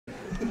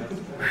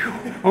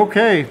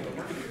Okay,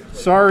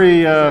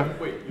 sorry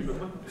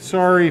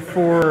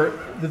for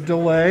the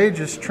delay.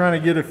 Just trying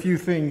to get a few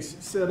things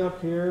set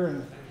up here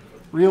and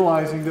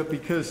realizing that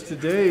because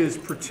today is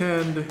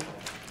Pretend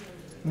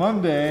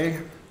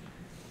Monday,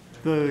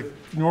 the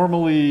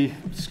normally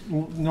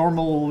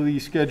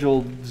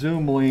scheduled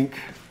Zoom link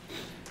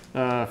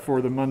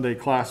for the Monday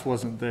class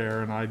wasn't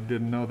there, and I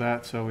didn't know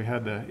that, so we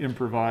had to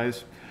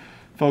improvise.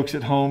 Folks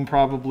at home,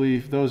 probably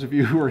those of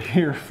you who are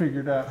here,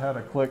 figured out how to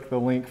click the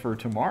link for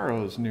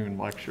tomorrow's noon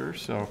lecture,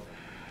 so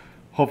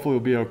hopefully we'll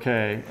be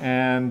okay.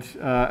 And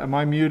am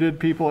I muted?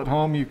 People at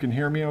home, you can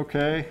hear me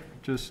okay?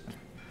 Just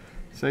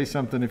say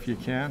something if you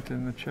can't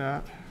in the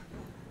chat.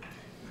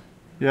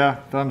 Yeah,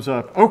 thumbs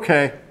up.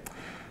 Okay,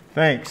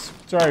 thanks.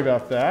 Sorry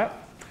about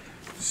that.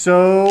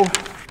 So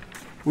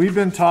we've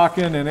been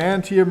talking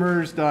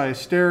enantiomers,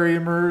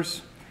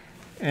 diastereomers,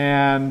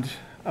 and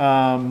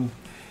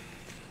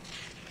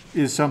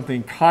is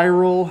something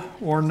chiral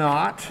or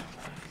not?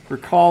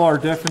 Recall our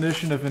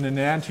definition of an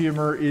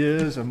enantiomer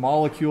is a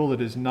molecule that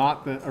is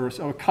not, a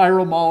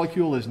chiral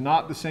molecule is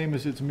not the same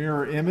as its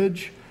mirror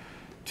image.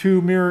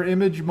 Two mirror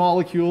image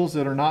molecules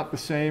that are not the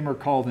same are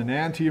called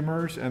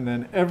enantiomers, and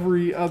then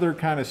every other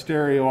kind of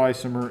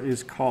stereoisomer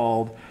is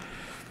called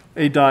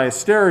a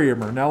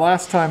diastereomer. Now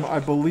last time I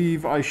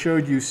believe I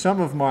showed you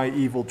some of my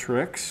evil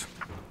tricks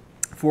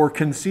for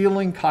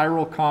concealing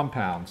chiral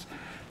compounds.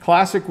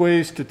 Classic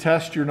ways to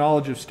test your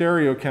knowledge of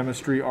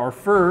stereochemistry are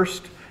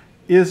first,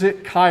 is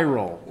it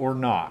chiral or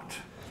not?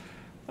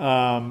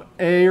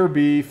 A or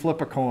B,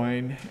 flip a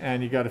coin,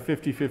 and you got a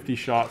 50-50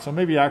 shot. So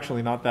maybe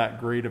actually not that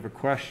great of a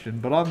question.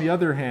 But on the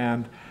other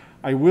hand,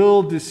 I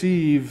will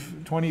deceive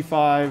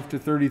 25 to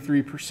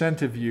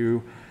 33% of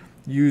you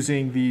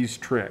using these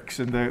tricks.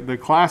 And the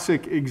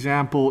classic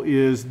example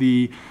is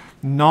the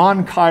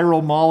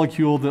non-chiral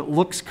molecule that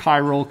looks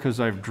chiral because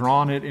I've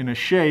drawn it in a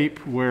shape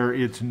where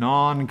its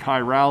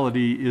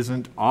non-chirality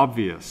isn't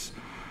obvious.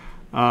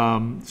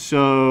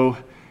 So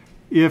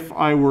if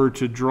I were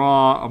to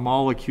draw a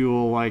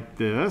molecule like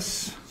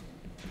this,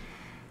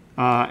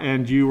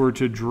 and you were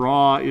to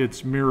draw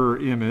its mirror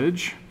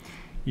image,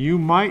 you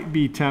might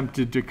be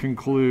tempted to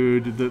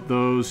conclude that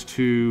those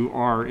two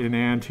are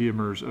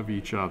enantiomers of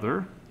each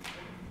other.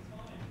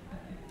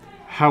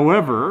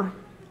 However,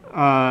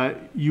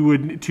 you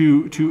would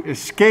to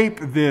escape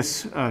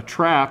this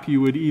trap, you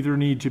would either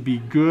need to be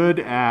good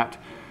at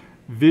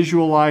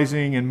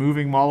visualizing and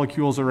moving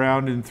molecules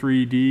around in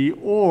 3D,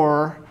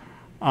 or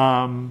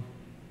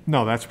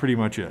no, that's pretty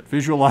much it.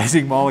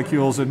 Visualizing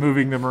molecules and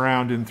moving them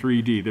around in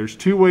 3D. There's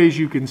two ways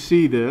you can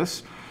see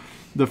this.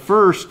 The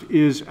first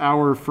is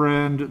our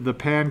friend the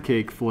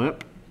pancake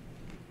flip.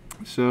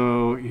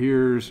 So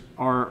here's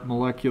our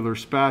molecular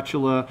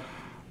spatula.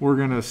 We're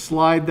going to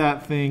slide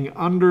that thing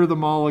under the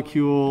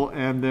molecule,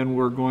 and then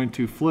we're going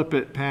to flip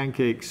it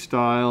pancake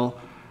style.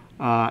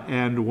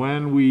 And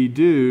when we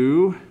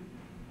do,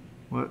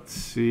 let's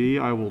see,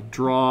 I will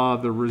draw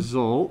the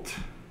result.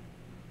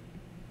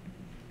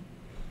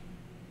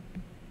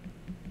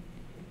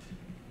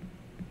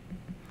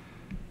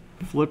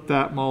 Flip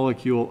that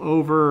molecule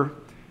over,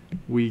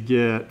 we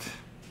get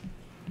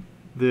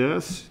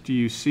this. Do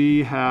you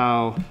see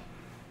how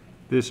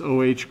this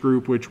OH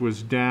group, which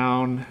was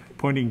down,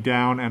 pointing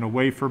down and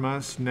away from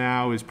us,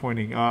 now is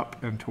pointing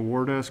up and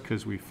toward us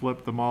because we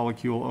flipped the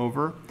molecule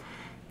over?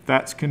 If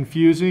that's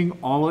confusing,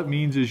 all it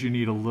means is you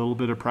need a little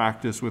bit of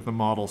practice with the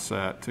model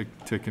set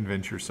to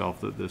convince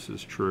yourself that this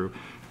is true.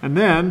 And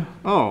then,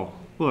 oh,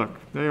 look,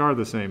 they are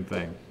the same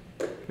thing,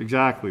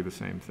 exactly the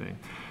same thing.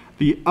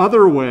 The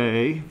other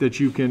way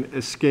that you can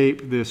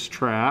escape this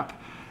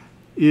trap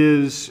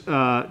is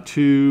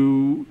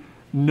to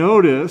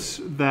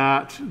notice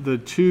that the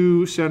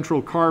two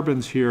central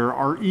carbons here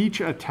are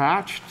each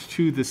attached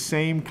to the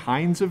same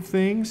kinds of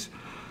things.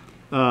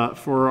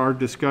 For our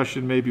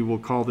discussion, maybe we'll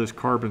call this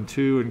carbon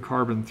 2 and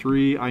carbon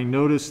 3. I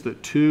notice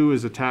that 2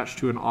 is attached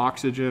to an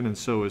oxygen, and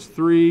so is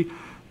 3.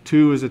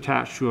 2 is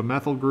attached to a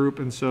methyl group,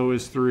 and so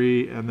is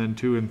 3. And then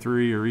 2 and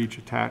 3 are each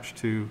attached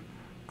to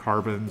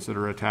carbons that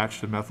are attached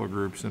to methyl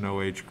groups and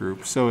OH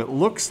groups. So it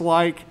looks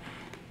like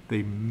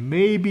they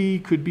maybe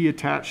could be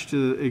attached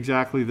to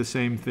exactly the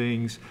same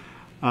things.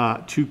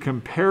 To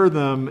compare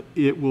them,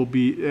 it will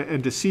be,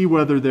 and to see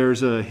whether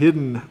there's a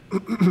hidden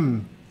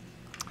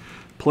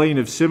plane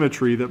of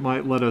symmetry that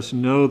might let us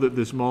know that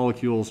this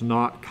molecule is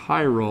not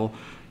chiral,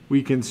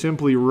 we can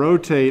simply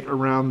rotate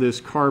around this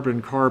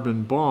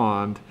carbon-carbon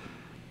bond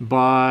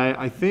by,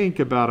 I think,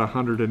 about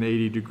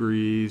 180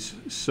 degrees,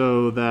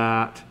 so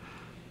that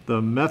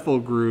the methyl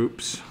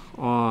groups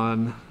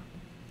on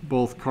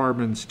both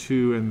carbons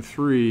 2 and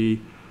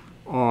 3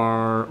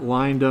 are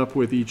lined up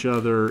with each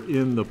other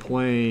in the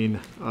plane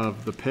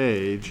of the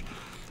page.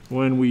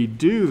 When we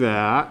do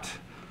that,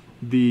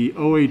 the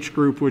OH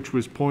group, which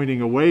was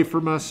pointing away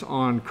from us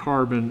on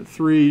carbon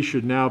 3,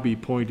 should now be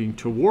pointing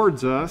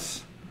towards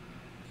us.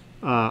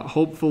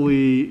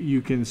 Hopefully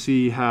you can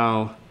see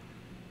how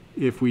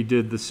if we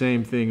did the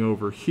same thing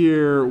over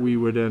here, we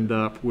would end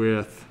up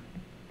with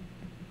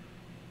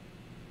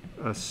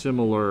a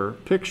similar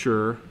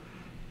picture.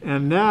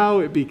 And now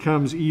it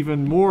becomes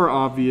even more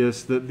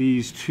obvious that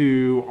these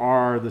two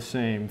are the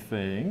same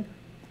thing.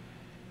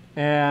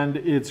 And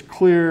it's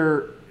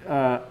clear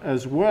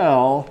as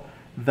well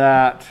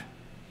that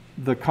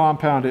the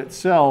compound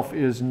itself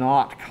is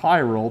not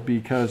chiral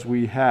because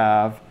we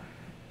have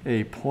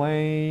a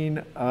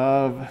plane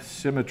of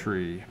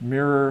symmetry,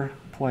 mirror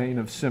plane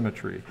of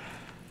symmetry,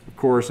 of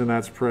course, and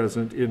that's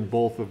present in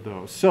both of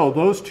those. So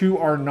those two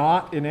are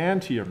not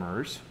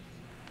enantiomers,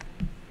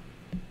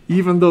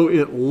 even though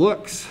it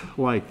looks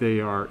like they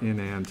are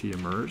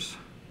enantiomers.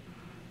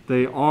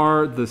 They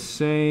are the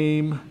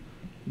same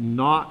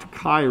not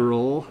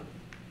chiral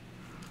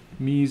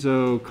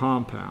meso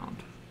compound.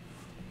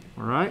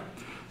 All right?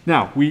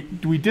 Now, we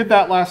did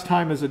that last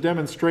time as a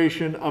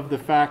demonstration of the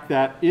fact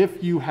that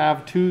if you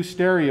have two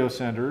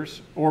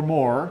stereocenters or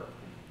more,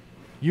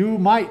 you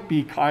might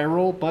be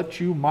chiral, but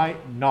you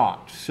might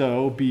not.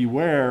 So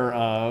beware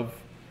of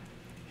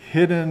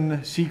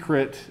hidden,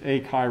 secret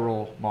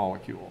achiral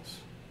molecules.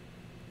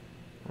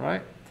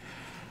 Right?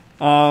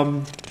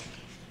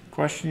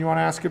 Question you want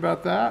to ask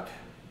about that?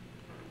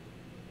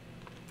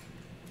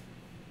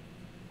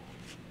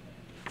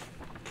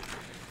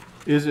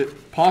 Is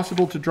it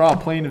possible to draw a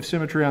plane of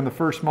symmetry on the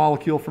first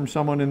molecule from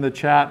someone in the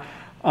chat?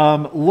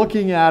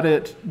 Looking at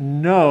it,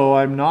 no,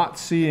 I'm not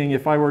seeing.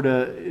 If I were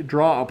to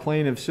draw a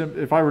plane of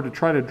if I were to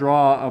try to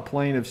draw a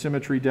plane of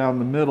symmetry down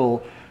the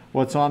middle,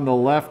 what's on the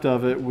left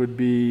of it would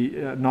be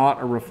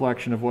not a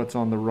reflection of what's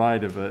on the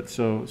right of it.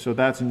 So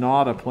that's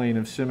not a plane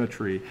of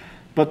symmetry.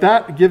 But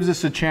that gives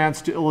us a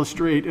chance to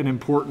illustrate an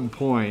important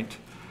point.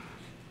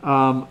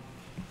 A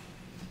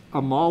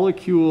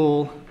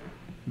molecule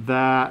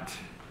that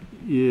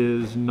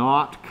is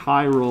not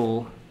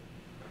chiral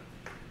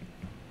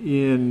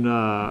in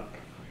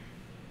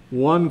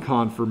one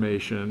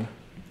conformation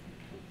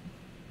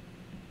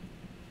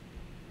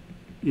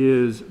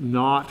is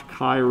not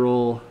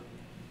chiral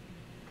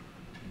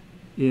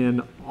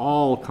in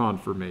all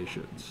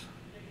conformations.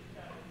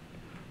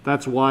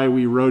 That's why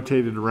we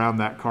rotated around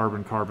that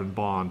carbon-carbon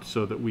bond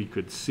so that we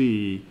could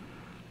see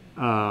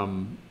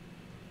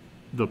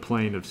the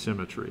plane of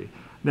symmetry.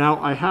 Now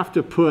I have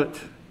to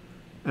put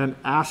an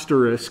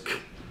asterisk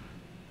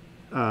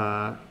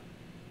on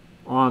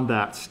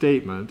that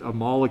statement. A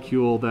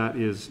molecule that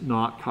is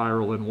not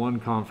chiral in one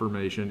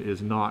conformation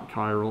is not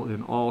chiral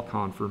in all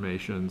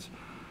conformations.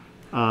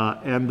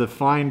 And the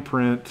fine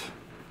print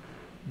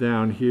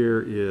down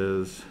here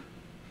is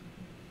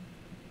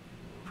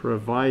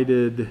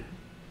provided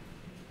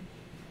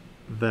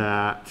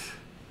that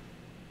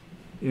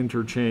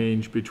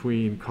interchange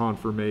between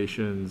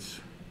conformations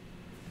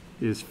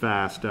is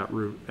fast at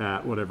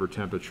whatever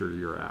temperature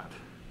you're at.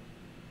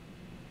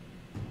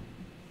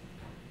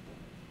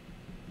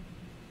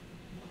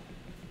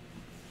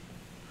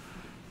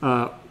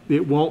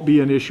 It won't be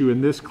an issue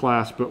in this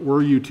class, but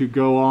were you to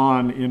go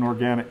on in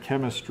organic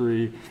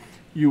chemistry,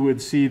 you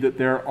would see that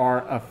there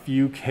are a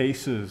few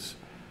cases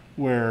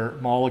where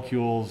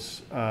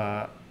molecules,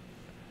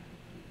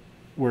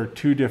 where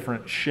two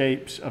different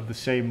shapes of the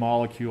same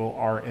molecule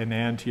are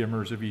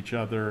enantiomers of each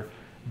other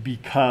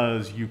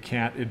because you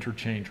can't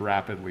interchange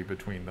rapidly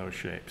between those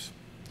shapes.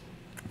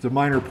 It's a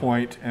minor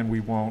point, and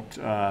we won't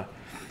go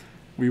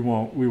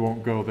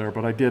there,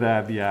 but I did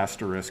add the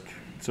asterisk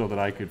so that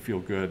I could feel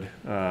good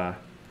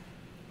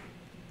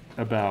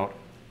about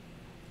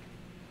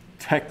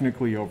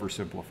technically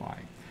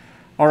oversimplifying.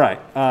 All right,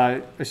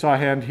 I saw a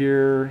hand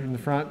here in the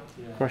front.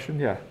 Yeah. Question?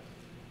 Yeah.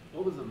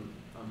 What was a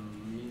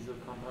meso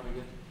compound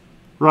again?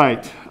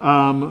 Right.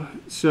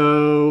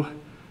 So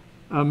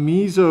a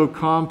meso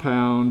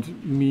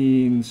compound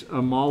means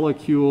a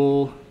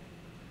molecule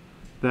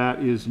that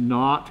is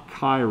not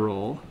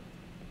chiral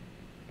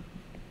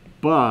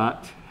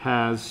but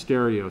has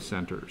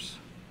stereocenters.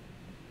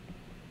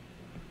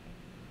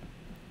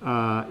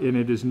 And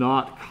it is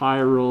not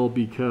chiral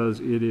because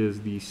it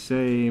is the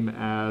same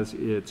as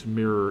its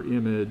mirror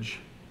image,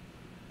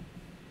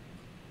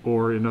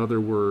 or in other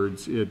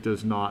words, it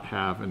does not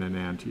have an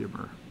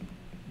enantiomer.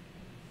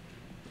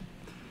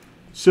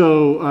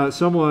 So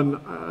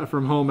someone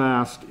from home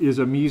asked, is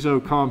a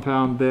meso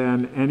compound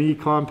then any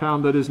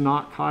compound that is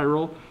not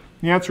chiral?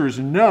 The answer is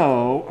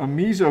no. A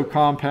meso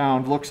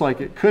compound looks like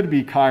it could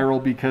be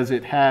chiral because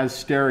it has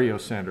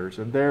stereocenters,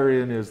 and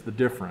therein is the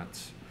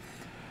difference.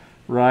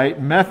 Right?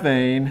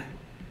 Methane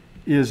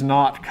is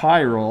not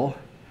chiral,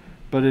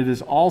 but it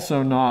is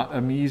also not a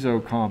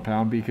meso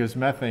compound because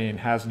methane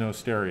has no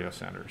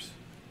stereocenters.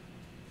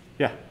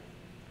 Yeah?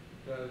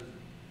 Do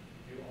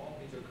all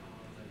meso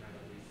compounds have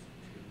at least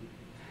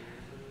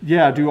two?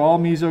 Yeah, do all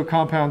meso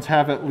compounds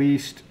have at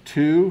least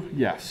two?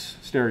 Yes,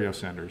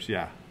 stereocenters,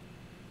 yeah.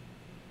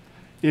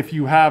 If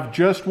you have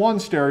just one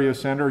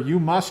stereocenter, you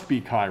must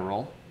be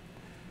chiral.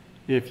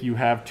 If you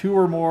have two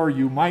or more,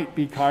 you might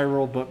be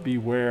chiral, but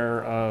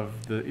beware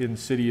of the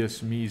insidious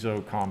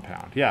meso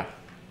compound. Yeah? Are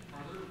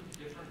there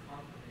different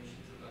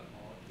conformations of that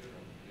molecule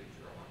that they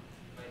draw?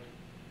 Like,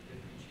 if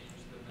we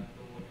change the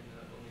methyl in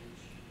the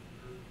OH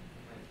group,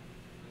 like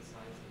the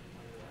size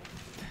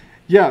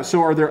of Yeah,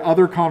 so are there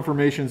other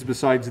conformations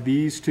besides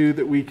these two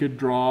that we could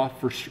draw?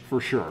 For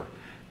sure.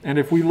 And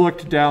if we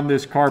looked down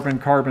this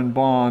carbon-carbon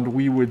bond,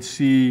 we would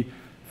see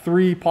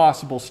 3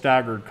 possible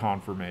staggered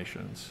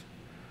conformations.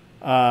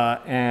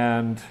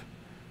 And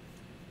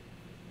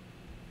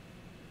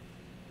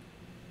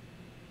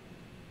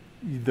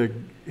the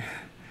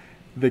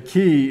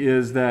key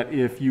is that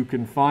if you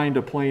can find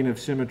a plane of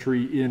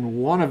symmetry in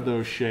one of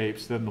those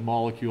shapes, then the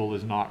molecule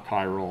is not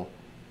chiral,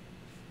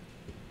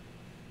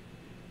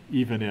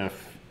 even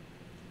if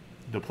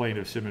the plane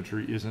of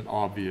symmetry isn't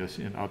obvious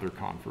in other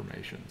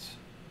conformations.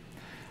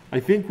 I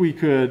think we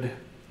could,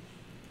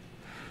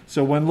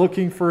 so when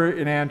looking for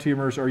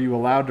enantiomers, are you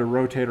allowed to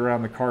rotate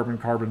around the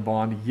carbon-carbon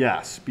bond?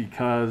 Yes,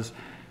 because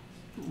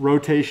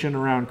rotation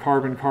around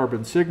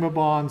carbon-carbon sigma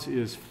bonds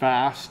is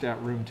fast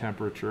at room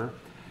temperature.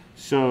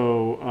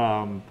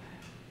 So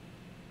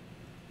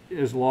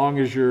as long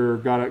as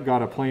you've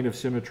got a plane of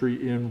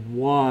symmetry in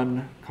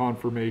one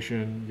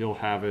conformation, you'll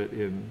have it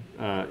in,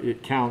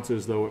 it counts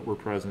as though it were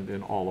present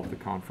in all of the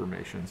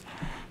conformations.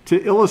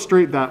 To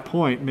illustrate that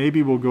point,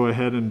 maybe we'll go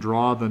ahead and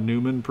draw the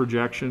Newman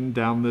projection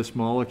down this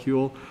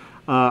molecule.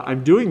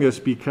 I'm doing this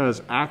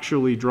because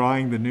actually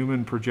drawing the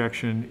Newman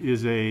projection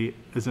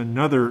is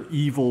another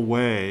evil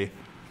way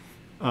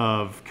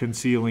of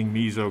concealing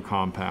meso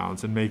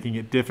compounds and making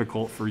it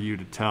difficult for you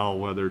to tell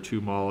whether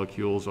 2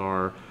 molecules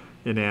are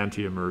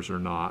enantiomers or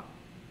not.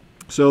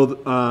 So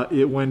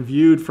when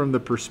viewed from the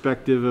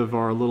perspective of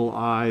our little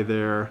eye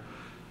there,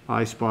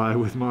 I spy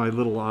with my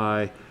little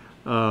eye,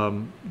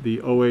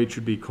 the OH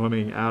would be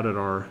coming out at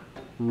our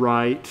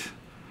right,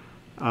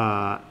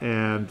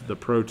 and the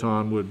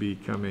proton would be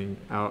coming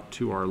out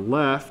to our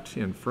left.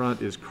 In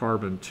front is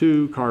carbon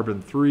 2,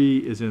 carbon 3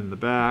 is in the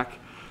back.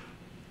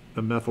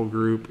 The methyl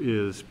group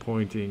is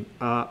pointing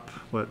up.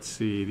 Let's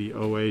see, the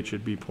OH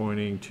would be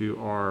pointing to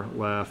our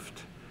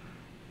left,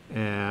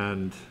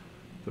 and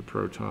the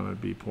proton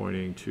would be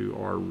pointing to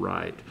our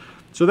right.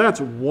 So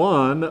that's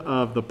one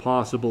of the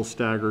possible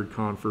staggered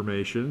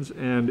conformations.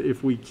 And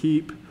if we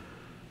keep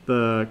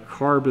the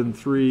carbon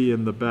 3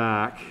 in the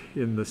back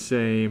in the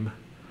same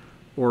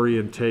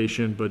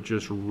orientation, but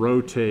just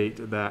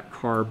rotate that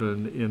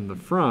carbon in the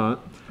front,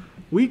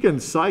 we can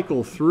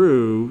cycle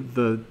through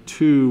the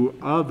 2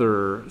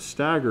 other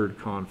staggered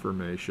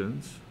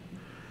conformations.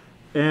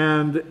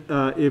 And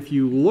if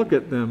you look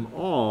at them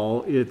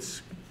all,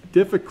 it's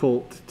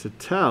difficult to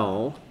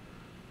tell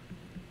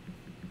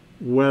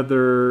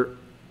whether,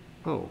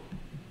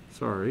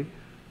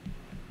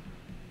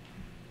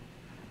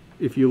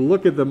 if you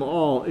look at them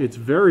all, it's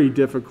very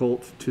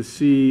difficult to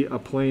see a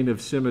plane of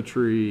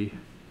symmetry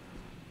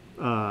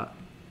at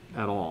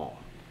all.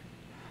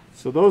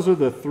 So those are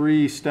the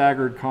 3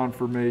 staggered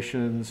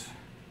conformations.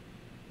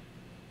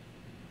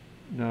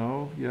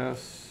 No,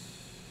 yes,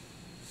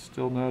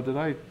 still no. Did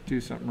I do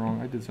something wrong?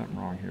 I did something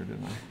wrong here,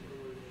 didn't I?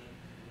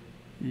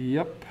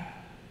 Yep.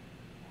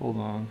 Hold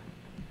on.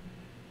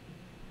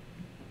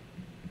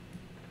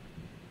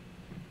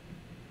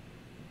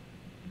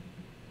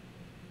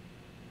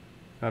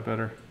 That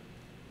better?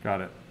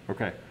 Got it.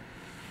 Okay.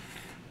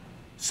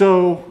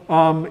 So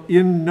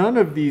in none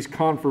of these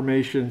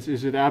conformations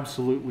is it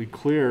absolutely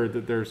clear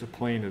that there's a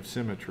plane of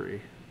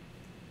symmetry,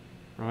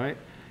 right?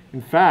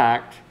 In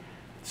fact,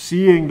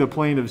 seeing the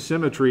plane of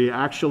symmetry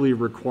actually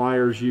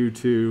requires you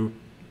to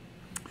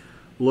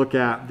look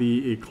at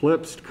the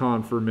eclipsed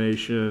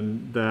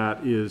conformation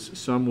that is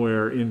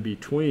somewhere in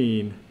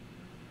between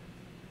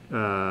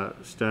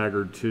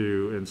staggered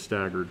 2 and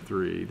staggered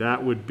 3.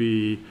 That would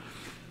be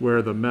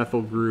where the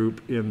methyl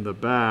group in the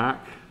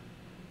back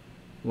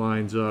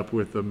lines up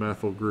with the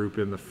methyl group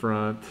in the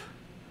front,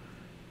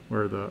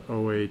 where the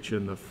OH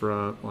in the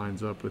front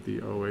lines up with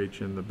the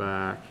OH in the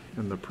back,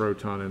 and the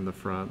proton in the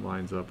front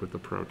lines up with the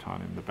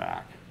proton in the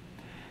back.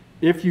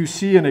 If you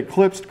see an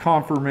eclipsed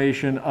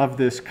conformation of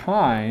this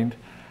kind,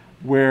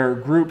 where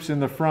groups in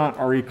the front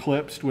are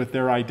eclipsed with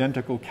their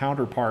identical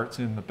counterparts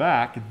in the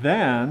back,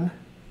 then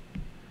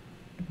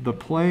the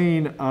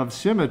plane of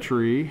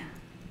symmetry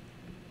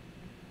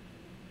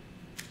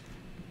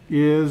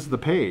is the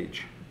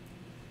page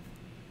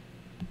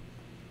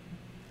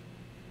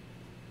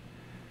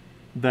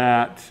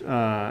that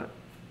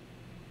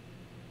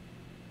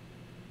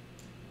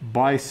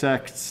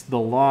bisects the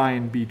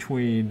line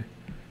between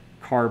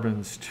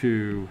carbons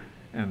 2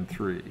 and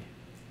 3.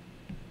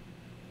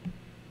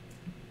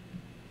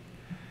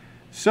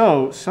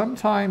 So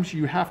sometimes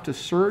you have to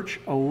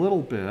search a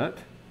little bit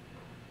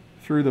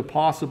through the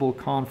possible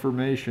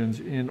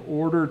conformations in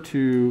order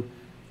to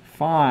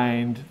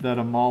find that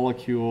a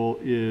molecule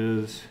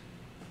is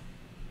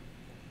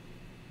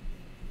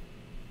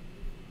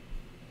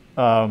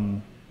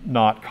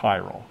not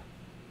chiral.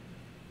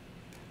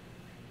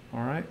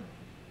 All right?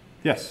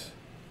 Yes?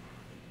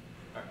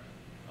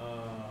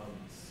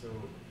 So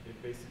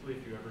basically,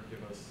 if you ever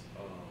give us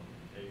a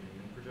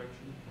Newman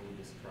projection, we'll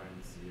just try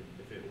and see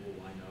if it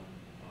will line up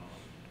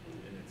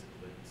in its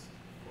eclipse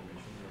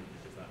formation, or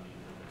does that mean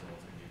that there's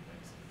always going to be a plane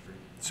of symmetry?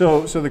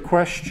 So the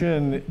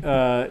question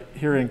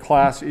here in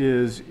class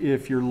is,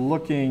 if you're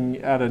looking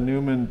at a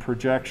Newman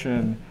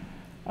projection,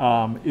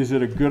 is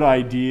it a good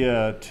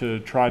idea to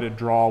try to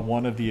draw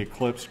one of the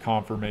eclipse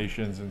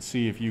conformations and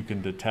see if you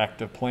can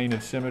detect a plane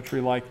of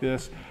symmetry like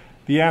this?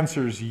 The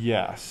answer is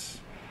yes.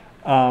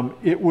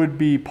 It would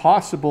be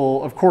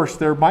possible, of course,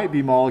 there might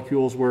be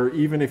molecules where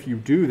even if you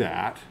do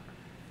that,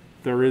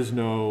 there is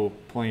no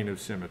plane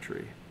of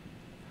symmetry.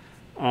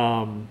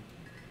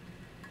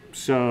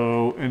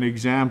 So an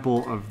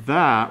example of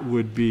that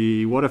would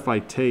be, what if I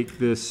take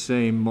this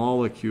same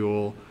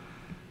molecule,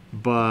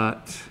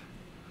 but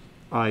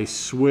I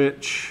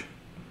switch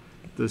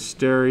the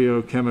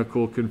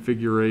stereochemical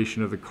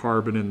configuration of the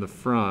carbon in the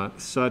front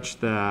such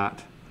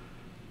that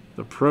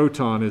the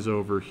proton is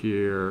over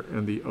here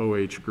and the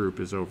OH group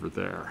is over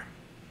there.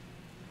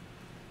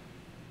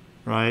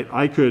 Right?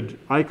 I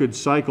could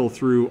cycle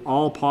through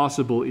all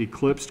possible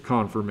eclipsed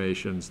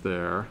conformations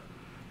there,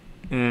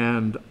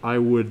 and I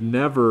would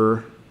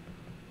never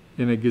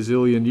in a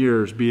gazillion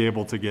years be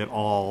able to get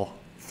all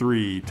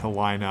three to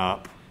line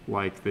up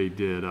like they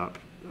did up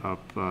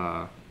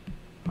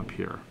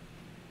here.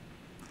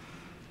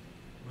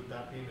 Would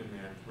that be an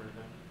enantiomer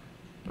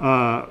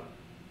then?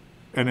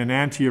 An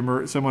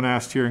enantiomer, someone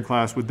asked here in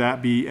class, would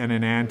that be an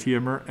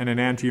enantiomer? An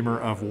enantiomer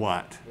of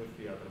what? With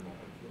the other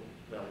molecule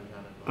that we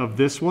had in Of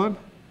this one?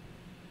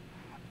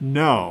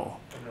 No.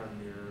 in our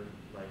mirror,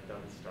 like that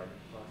we started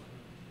class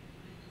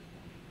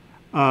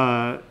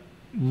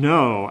with?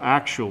 No,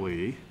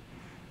 actually.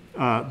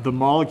 The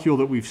molecule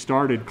that we've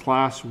started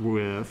class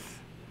with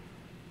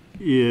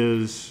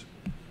is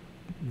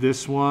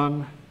this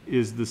one,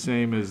 is the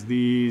same as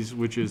these,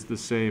 which is the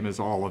same as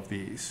all of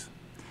these.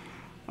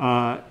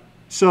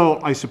 So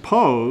I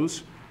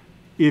suppose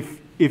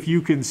if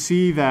you can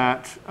see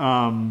that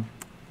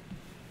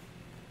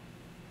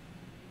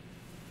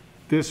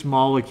this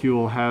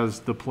molecule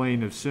has the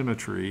plane of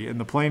symmetry, and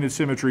the plane of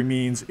symmetry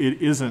means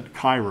it isn't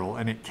chiral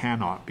and it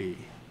cannot be.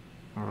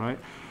 All right?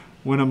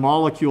 When a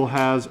molecule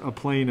has a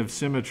plane of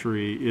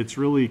symmetry, it's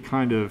really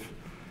kind of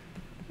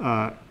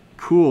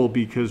cool,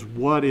 because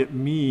what it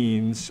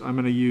means, I'm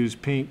going to use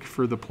pink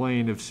for the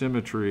plane of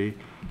symmetry.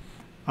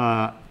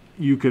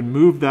 You can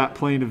move that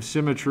plane of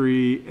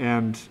symmetry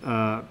and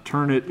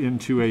turn it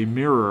into a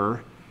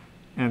mirror,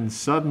 and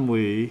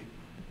suddenly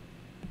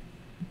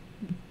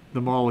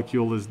the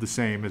molecule is the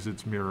same as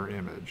its mirror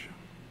image.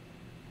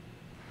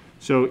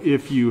 So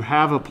if you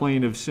have a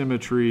plane of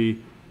symmetry,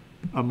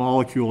 a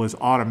molecule is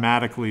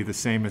automatically the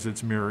same as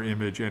its mirror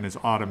image and is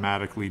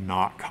automatically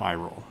not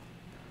chiral.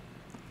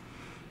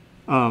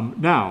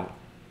 Now,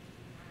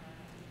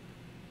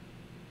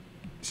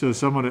 so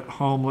someone at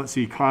home, let's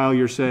see, Kyle,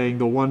 you're saying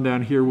the one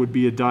down here would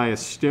be a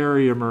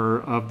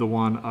diastereomer of the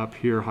one up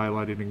here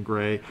highlighted in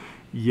gray.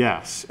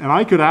 Yes, and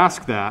I could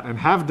ask that, and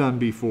have done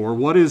before,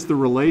 what is the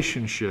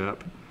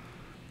relationship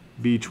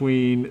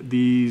between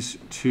these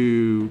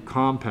two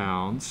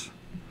compounds?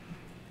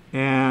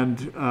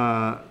 And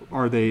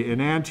are they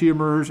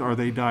enantiomers, are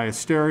they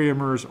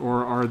diastereomers,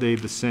 or are they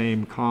the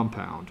same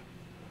compound?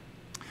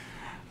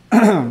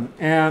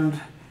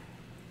 And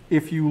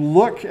if you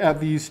look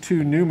at these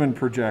two Newman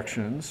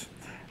projections,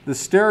 the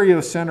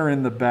stereocenter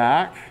in the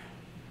back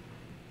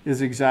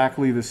is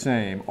exactly the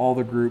same. All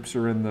the groups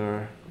are in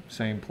the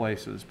same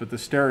places, but the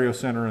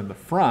stereocenter in the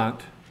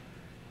front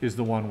is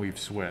the one we've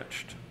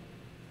switched.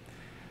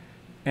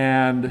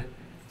 And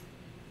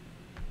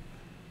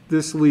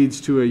this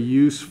leads to a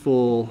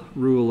useful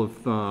rule of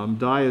thumb.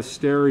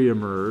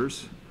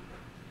 Diastereomers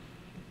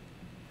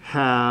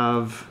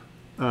have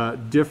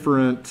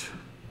different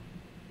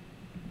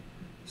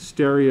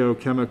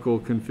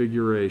stereochemical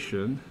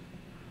configuration.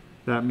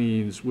 That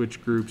means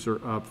which groups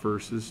are up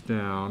versus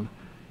down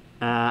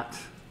at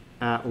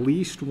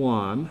least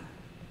one,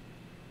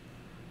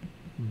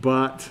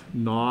 but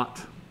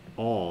not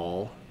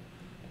all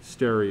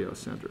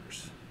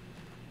stereocenters.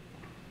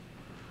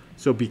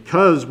 So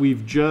because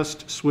we've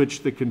just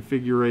switched the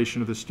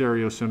configuration of the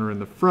stereocenter in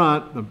the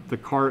front,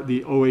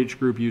 the OH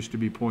group used to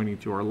be pointing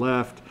to our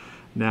left,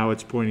 now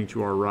it's pointing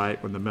to our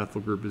right when the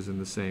methyl group is in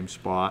the same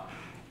spot.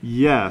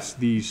 Yes,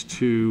 these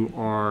two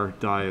are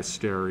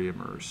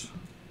diastereomers.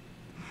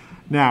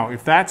 Now,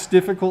 if that's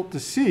difficult to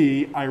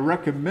see, I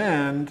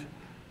recommend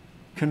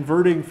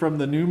converting from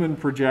the Newman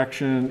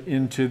projection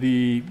into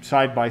the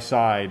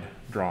side-by-side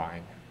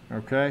drawing,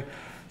 okay?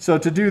 So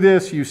to do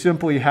this, you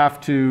simply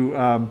have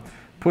to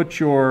put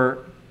your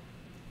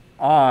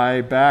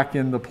eye back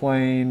in the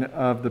plane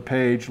of the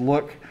page,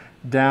 look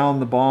down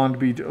the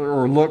bond,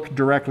 or look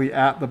directly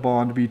at the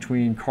bond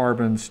between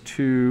carbons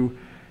 2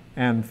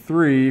 and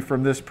 3.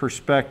 From this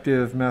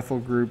perspective, methyl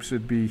groups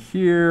would be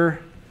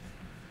here,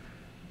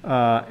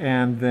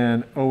 and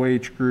then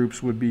OH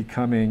groups would be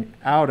coming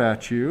out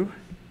at you.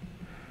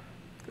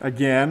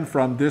 Again,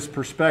 from this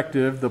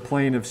perspective, the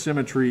plane of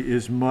symmetry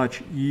is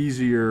much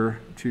easier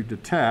to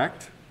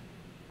detect.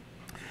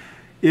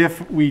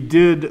 If we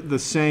did the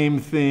same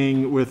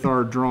thing with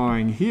our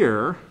drawing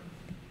here,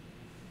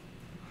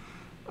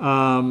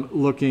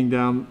 looking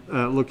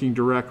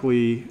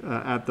directly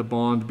at the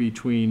bond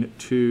between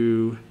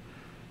 2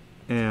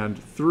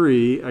 and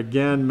 3.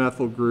 Again,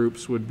 methyl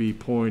groups would be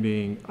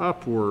pointing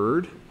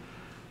upward.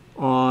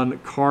 On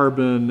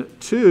carbon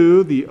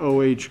 2, the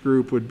OH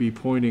group would be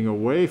pointing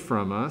away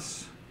from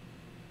us.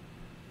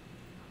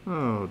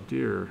 Oh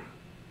dear.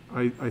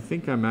 I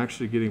think I'm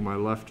actually getting my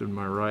left and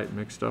my right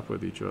mixed up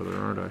with each other,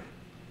 aren't I?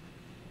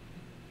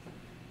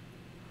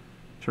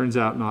 Turns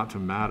out not to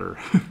matter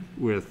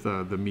with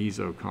the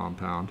meso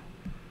compound.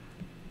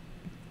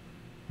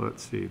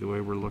 Let's see, the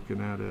way we're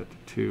looking at it,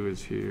 2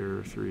 is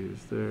here, 3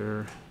 is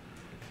there,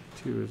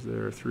 2 is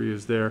there, 3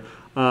 is there.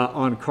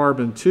 On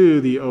carbon 2,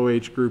 the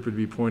OH group would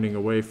be pointing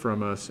away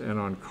from us, and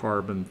on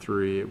carbon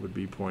 3, it would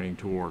be pointing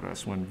toward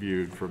us when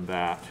viewed from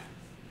that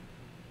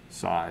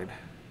side.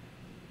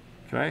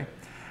 Okay?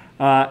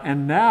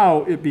 And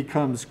now it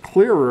becomes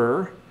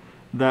clearer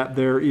that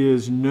there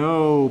is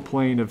no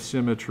plane of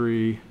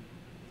symmetry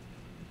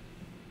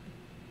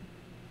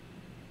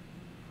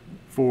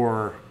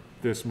for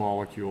this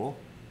molecule,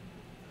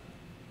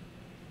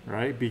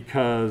 right?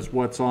 Because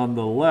what's on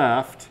the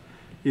left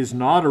is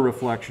not a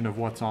reflection of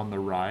what's on the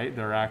right.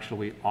 They're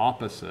actually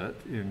opposite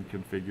in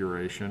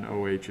configuration.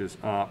 OH is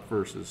up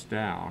versus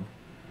down.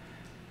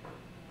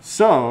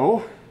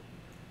 So,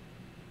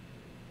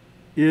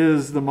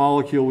 is the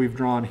molecule we've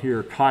drawn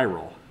here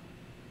chiral?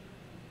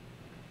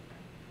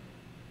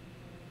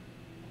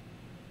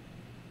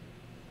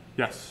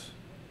 Yes.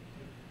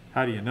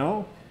 How do you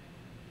know?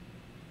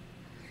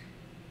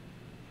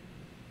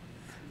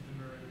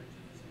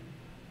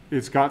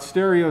 It's got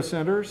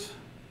stereocenters,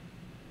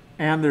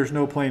 and there's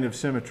no plane of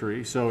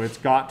symmetry, so it's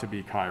got to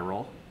be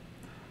chiral.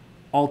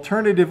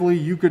 Alternatively,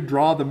 you could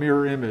draw the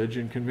mirror image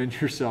and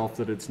convince yourself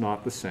that it's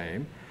not the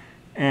same.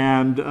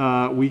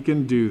 And we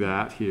can do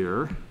that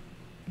here.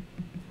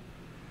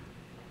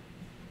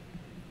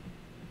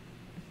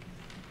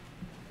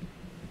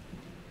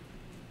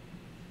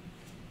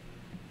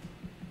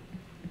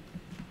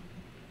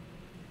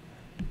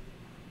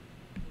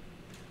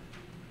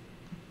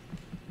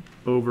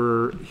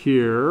 Over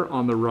here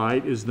on the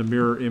right is the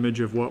mirror image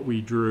of what we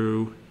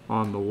drew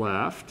on the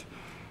left.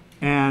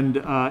 And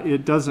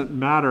it doesn't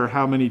matter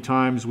how many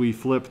times we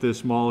flip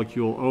this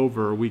molecule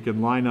over, we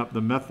can line up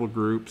the methyl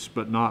groups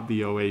but not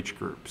the OH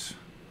groups.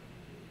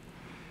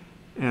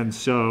 And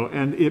so,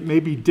 and it may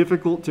be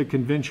difficult to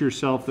convince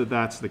yourself that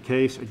that's the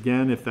case.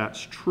 Again, if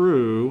that's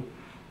true,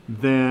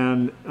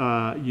 then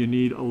you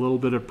need a little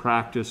bit of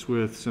practice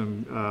with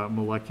some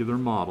molecular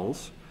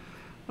models.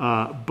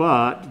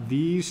 But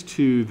these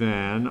two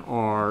then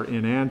are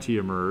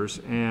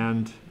enantiomers,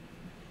 and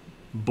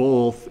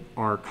both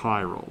are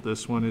chiral.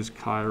 This one is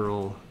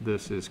chiral,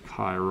 this is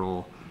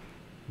chiral.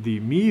 The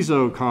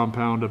meso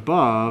compound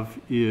above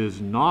is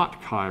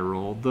not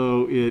chiral,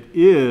 though it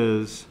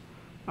is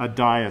a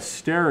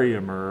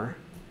diastereomer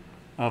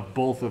of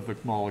both of the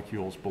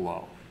molecules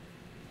below.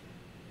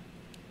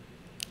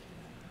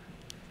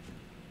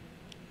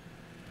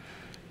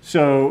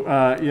 So,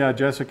 yeah,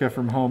 Jessica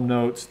from home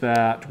notes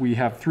that we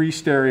have 3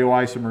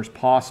 stereoisomers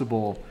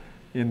possible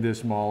in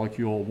this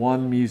molecule,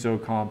 1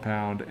 meso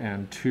compound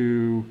and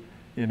 2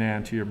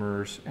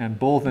 enantiomers, and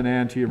both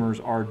enantiomers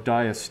are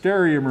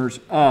diastereomers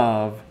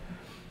of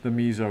the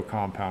meso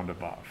compound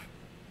above.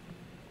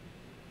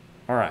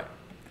 All right,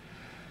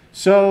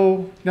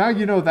 so now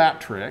you know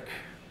that trick.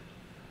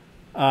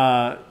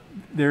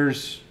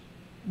 There's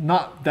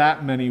not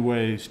that many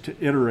ways to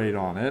iterate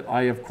on it.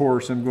 I, of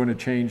course, am going to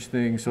change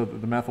things so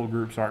that the methyl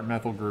groups aren't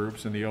methyl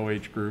groups and the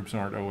OH groups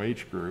aren't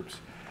OH groups.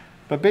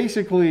 But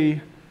basically,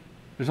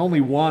 there's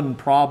only one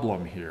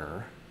problem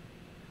here.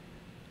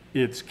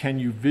 It's, can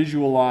you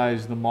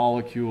visualize the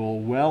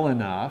molecule well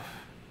enough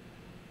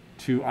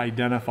to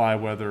identify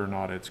whether or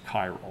not it's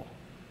chiral?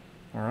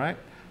 All right?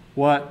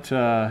 What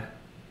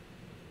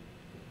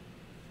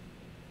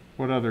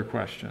other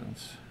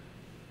questions?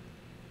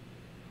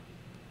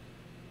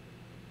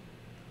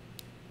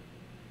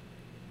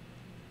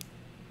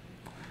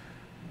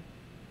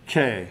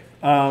 Okay,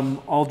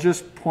 I'll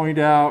just point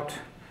out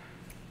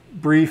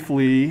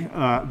briefly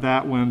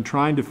that when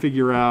trying to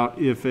figure out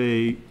if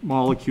a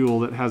molecule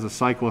that has a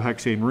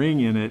cyclohexane ring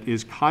in it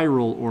is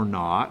chiral or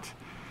not,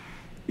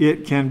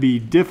 it can be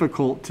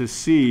difficult to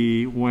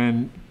see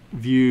when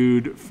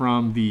viewed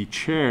from the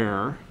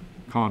chair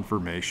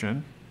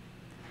conformation.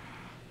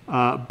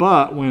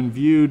 But when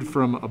viewed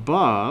from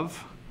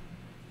above,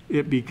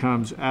 it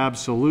becomes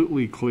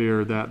absolutely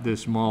clear that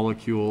this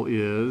molecule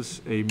is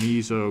a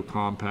meso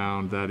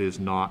compound that is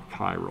not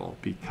chiral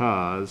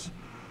because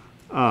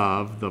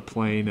of the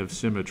plane of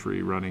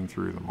symmetry running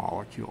through the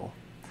molecule.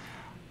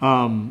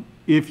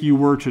 If you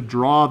were to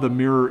draw the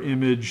mirror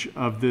image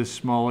of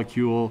this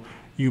molecule,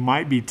 you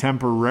might be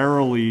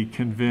temporarily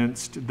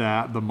convinced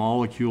that the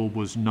molecule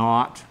was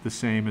not the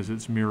same as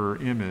its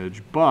mirror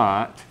image,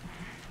 but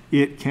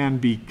it can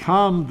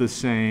become the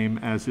same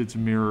as its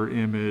mirror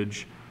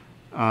image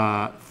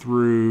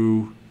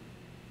through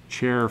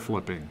chair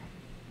flipping.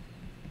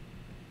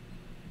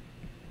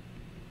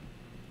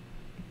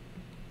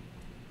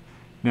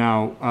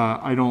 Now,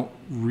 I don't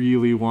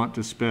really want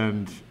to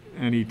spend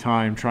any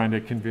time trying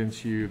to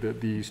convince you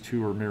that these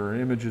two are mirror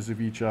images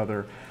of each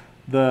other.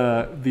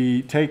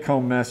 The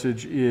take-home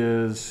message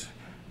is,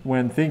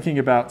 when thinking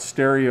about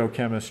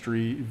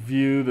stereochemistry,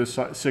 view the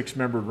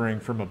six-membered ring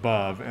from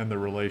above and the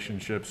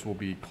relationships will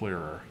be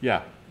clearer.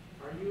 Yeah?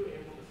 Are you able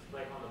to,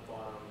 like on the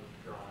bottom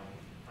drawing,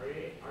 are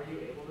you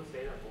able to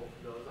say that both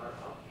of those are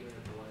up, even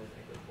if one is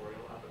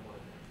equatorial up and one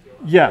is axial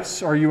up?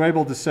 Yes. Are you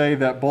able to say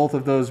that both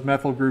of those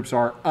methyl groups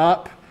are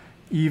up,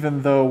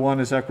 even though one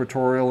is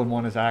equatorial and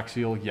one is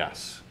axial?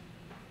 Yes.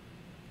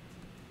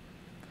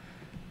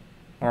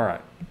 All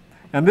right.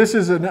 And this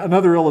is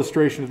another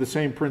illustration of the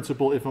same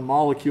principle. If a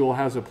molecule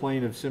has a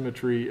plane of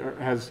symmetry, or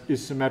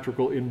is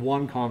symmetrical in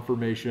one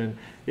conformation,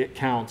 it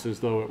counts as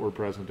though it were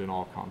present in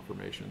all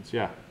conformations.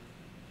 Yeah?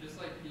 Just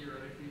like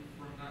theoretically,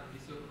 from that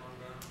meso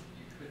compound,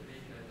 you could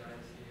make a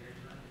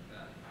diastereomer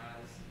that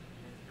has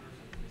an inverse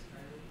of this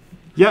chiral?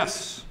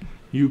 Yes.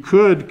 You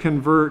could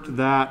convert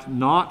that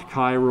not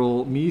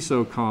chiral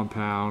meso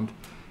compound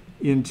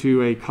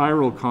into a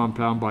chiral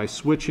compound by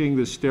switching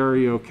the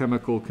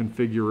stereochemical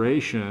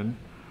configuration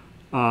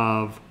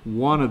of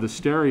one of the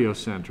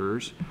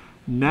stereocenters.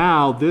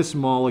 Now this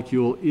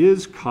molecule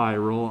is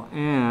chiral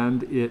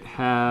and it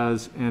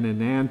has an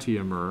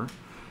enantiomer.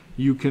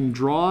 You can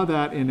draw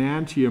that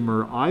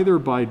enantiomer either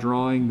by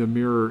drawing the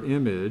mirror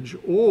image,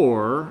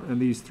 or, and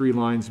these three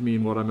lines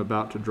mean what I'm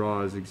about to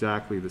draw is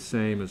exactly the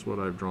same as what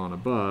I've drawn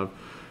above,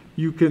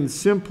 you can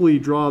simply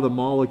draw the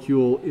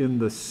molecule in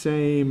the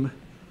same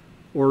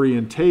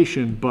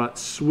orientation but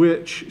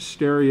switch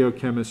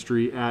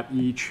stereochemistry at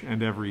each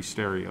and every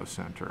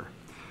stereocenter.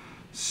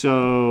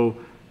 So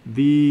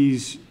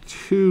these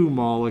two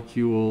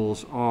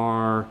molecules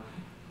are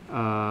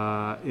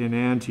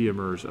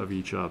enantiomers of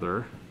each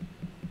other.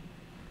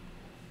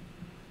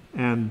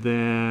 And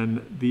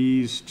then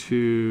these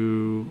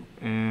two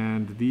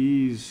and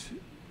these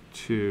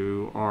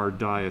two are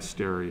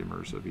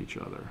diastereomers of each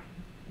other.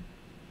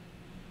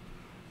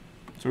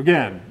 So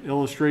again,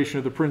 illustration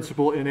of the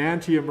principle: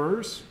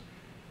 enantiomers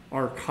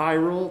are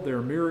chiral,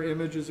 they're mirror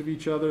images of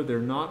each other, they're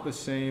not the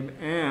same,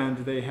 and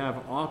they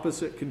have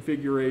opposite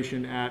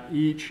configuration at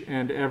each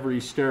and every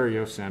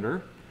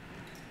stereocenter.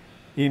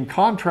 In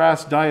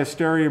contrast,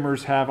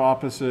 diastereomers have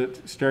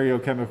opposite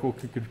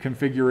stereochemical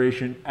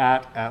configuration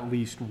at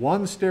least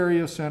one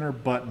stereocenter,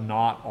 but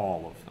not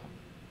all of them.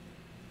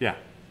 Yeah?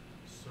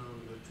 So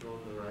the two on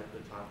the right,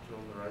 the top two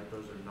on the right,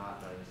 those are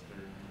not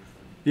diastereomers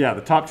then? Yeah,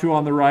 the top two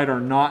on the right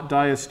are not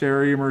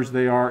diastereomers,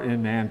 they are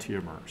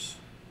enantiomers.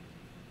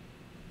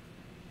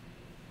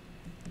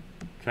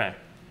 Okay.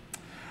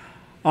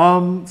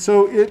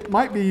 So it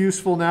might be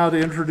useful now to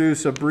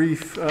introduce a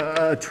brief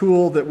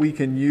tool that we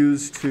can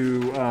use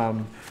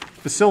to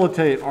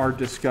facilitate our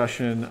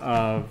discussion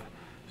of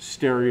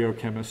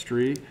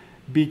stereochemistry,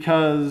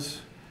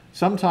 because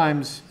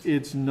sometimes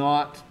it's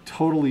not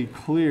totally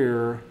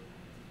clear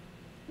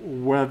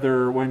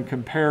whether, when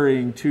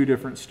comparing two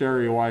different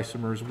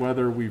stereoisomers,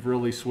 whether we've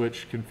really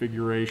switched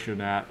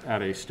configuration at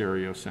a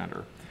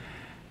stereocenter.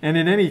 And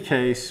in any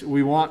case,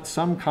 we want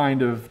some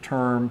kind of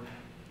term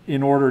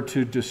in order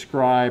to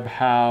describe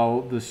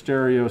how the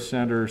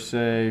stereocenter,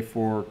 say,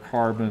 for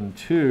carbon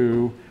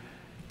 2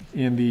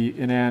 in the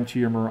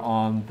enantiomer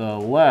on the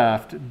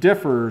left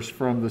differs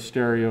from the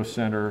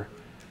stereocenter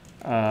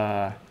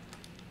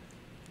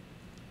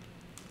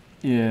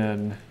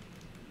in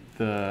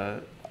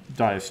the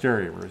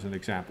diastereomer, as an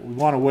example. We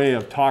want a way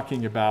of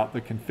talking about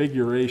the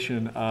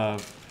configuration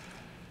of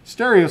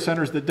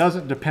stereocenters that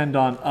doesn't depend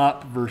on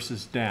up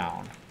versus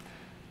down,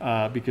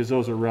 because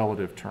those are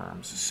relative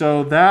terms.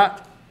 So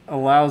that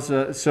allows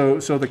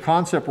so the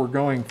concept we're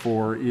going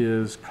for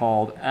is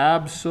called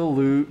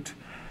absolute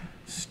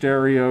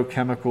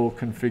stereochemical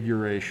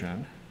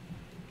configuration.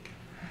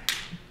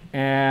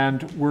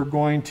 And we're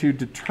going to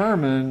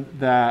determine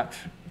that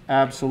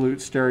absolute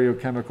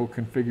stereochemical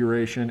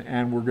configuration,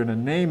 and we're going to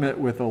name it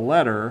with a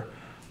letter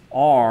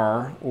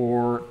R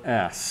or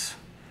S.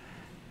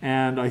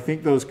 And I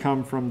think those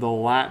come from the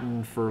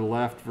Latin for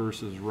left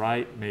versus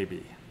right,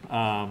 maybe.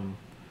 And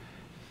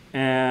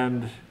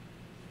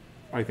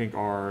I think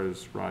R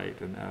is right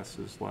and S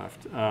is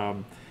left.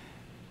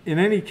 In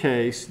any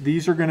case,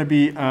 these are going to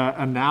be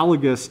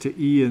analogous to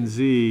E and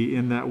Z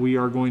in that we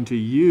are going to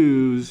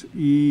use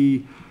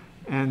E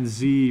and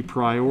Z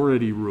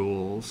priority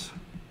rules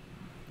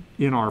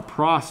in our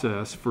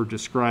process for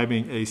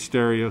describing a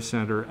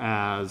stereocenter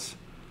as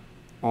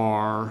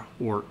R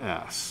or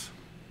S.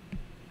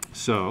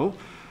 So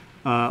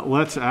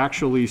let's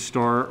actually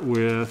start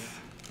with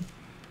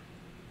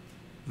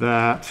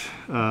that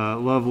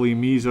lovely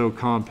meso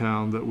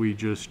compound that we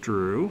just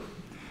drew.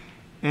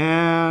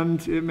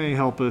 And it may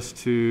help us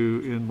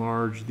to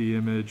enlarge the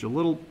image a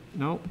little.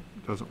 Nope,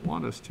 doesn't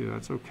want us to.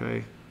 That's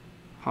okay.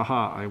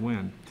 Haha, I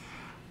win.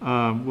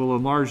 We'll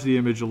enlarge the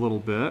image a little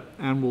bit,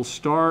 and we'll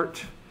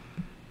start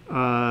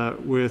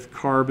with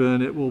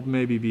carbon. It will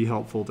maybe be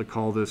helpful to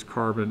call this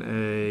carbon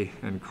A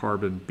and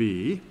carbon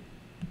B.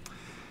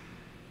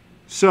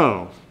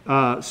 So,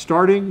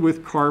 starting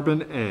with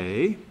carbon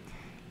A,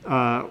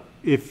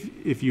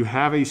 if you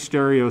have a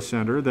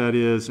stereocenter that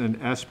is an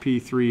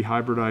sp3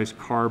 hybridized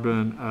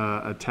carbon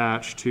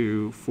attached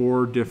to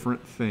 4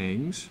 different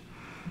things,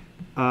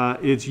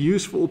 it's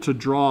useful to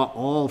draw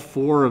all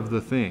 4 of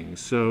the things.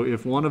 So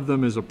if one of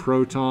them is a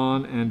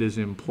proton and is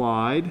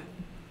implied,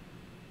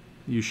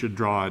 you should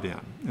draw it in.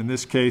 In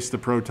this case, the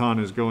proton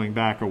is going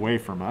back away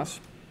from us.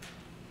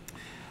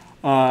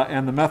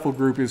 And the methyl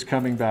group is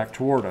coming back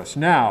toward us.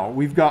 Now,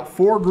 we've got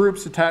 4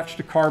 groups attached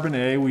to carbon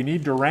A. We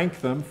need to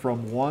rank them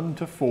from 1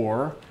 to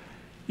 4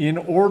 in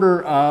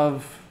order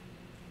of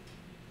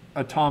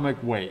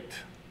atomic weight.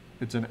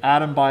 It's an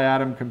atom by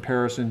atom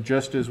comparison,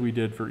 just as we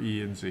did for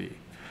E and Z.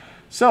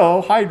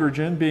 So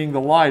hydrogen, being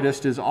the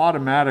lightest, is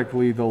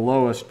automatically the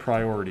lowest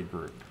priority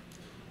group.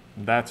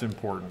 And that's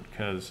important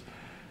because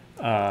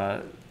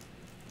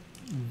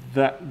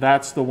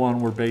that's the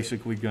one we're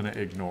basically going to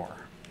ignore.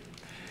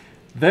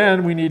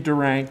 Then we need to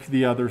rank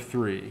the other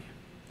 3.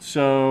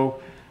 So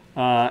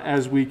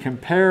as we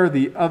compare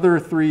the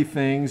other 3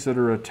 things that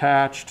are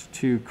attached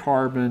to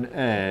carbon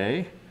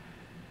A,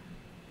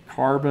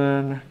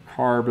 carbon,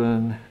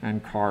 carbon,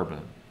 and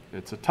carbon.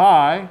 It's a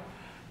tie,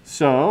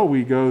 so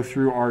we go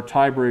through our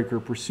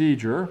tiebreaker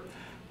procedure.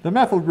 The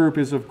methyl group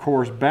is, of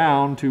course,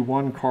 bound to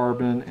 1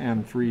 carbon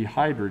and 3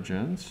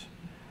 hydrogens.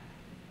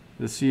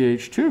 The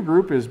CH2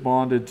 group is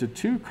bonded to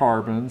 2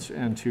 carbons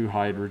and 2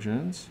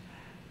 hydrogens.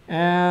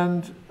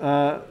 And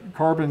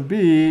carbon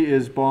B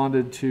is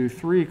bonded to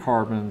 3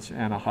 carbons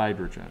and a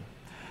hydrogen.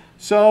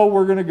 So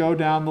we're going to go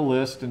down the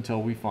list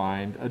until we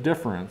find a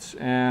difference.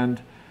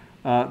 And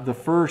the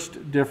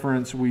first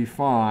difference we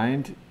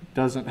find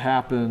doesn't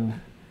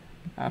happen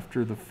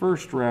after the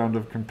first round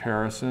of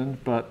comparison,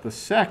 but the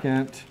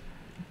second,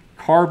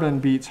 carbon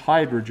beats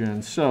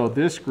hydrogen. So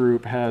this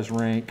group has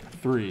rank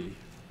 3.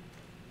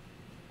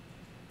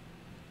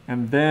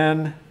 And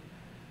then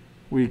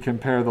we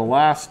compare the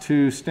last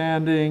 2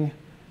 standing,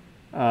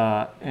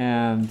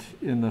 and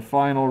in the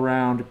final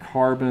round,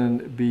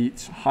 carbon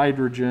beats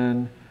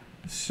hydrogen.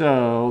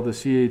 So the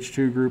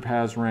CH2 group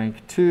has rank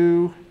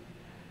 2,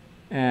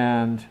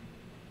 and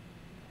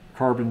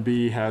carbon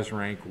B has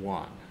rank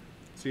 1.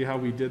 See how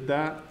we did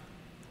that?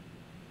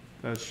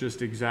 That's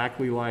just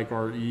exactly like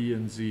our E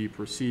and Z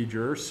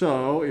procedure.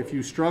 So if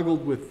you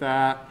struggled with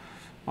that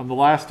on the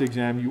last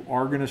exam, you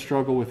are going to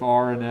struggle with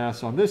R and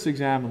S on this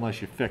exam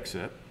unless you fix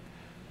it.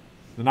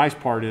 The nice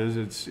part is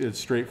it's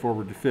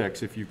straightforward to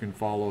fix if you can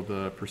follow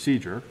the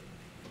procedure.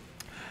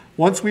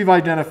 Once we've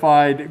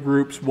identified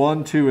groups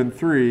 1, 2, and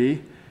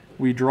 3,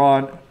 we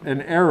draw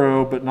an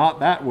arrow, but not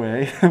that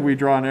way. We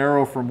draw an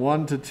arrow from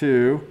 1 to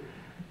 2,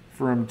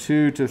 from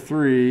 2 to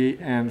 3,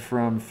 and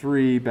from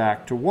 3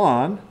 back to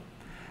 1.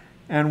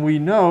 And we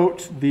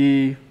note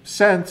the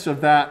sense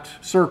of that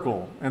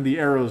circle and the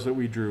arrows that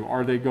we drew.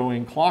 Are they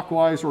going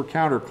clockwise or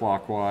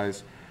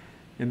counterclockwise?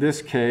 In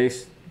this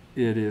case,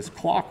 it is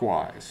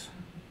clockwise.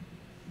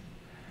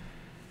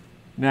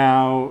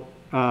 Now,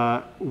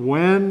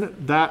 when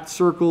that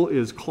circle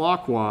is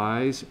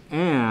clockwise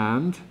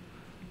and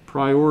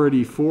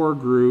priority 4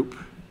 group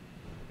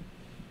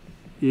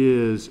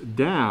is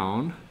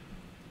down,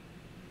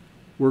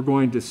 we're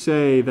going to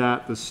say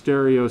that the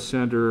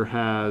stereocenter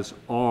has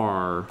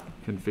R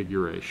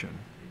configuration.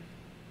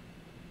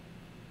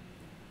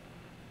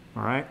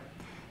 All right?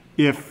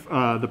 If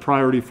the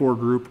priority 4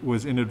 group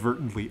was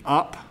inadvertently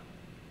up,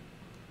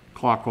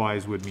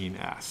 clockwise would mean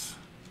S.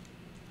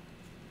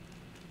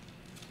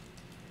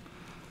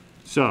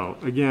 So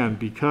again,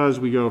 because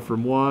we go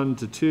from 1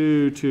 to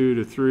 2, 2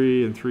 to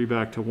 3, and 3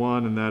 back to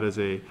 1, and that is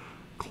a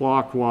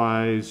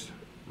clockwise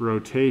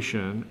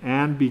rotation,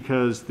 and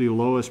because the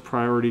lowest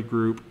priority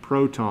group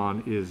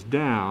proton is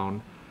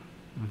down,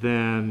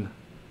 then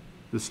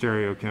the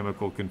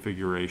stereochemical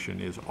configuration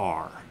is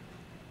R.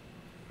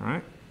 All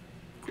right?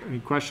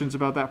 Any questions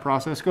about that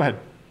process? Go ahead.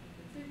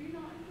 So do you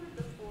not include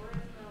the 4 in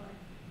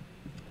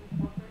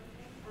the like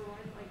thing, or why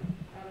is it like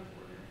out of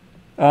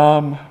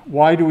order?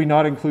 Why do we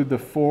not include the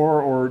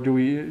 4, or do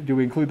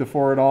we include the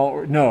 4 at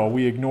all? No,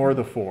 we ignore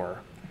the 4.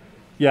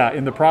 Yeah,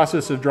 in the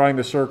process of drawing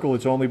the circle,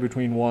 it's only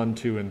between 1,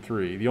 2, and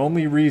 3. The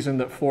only reason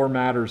that 4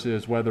 matters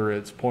is whether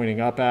it's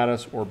pointing up at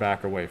us or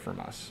back away from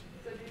us.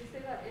 So did you say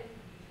that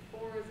if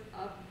 4 is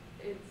up,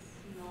 it's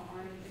not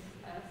R, it's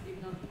S,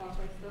 even though it's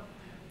clockwise still?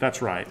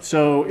 That's right.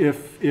 So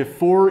if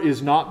 4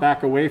 is not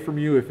back away from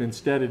you, if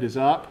instead it is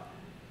up,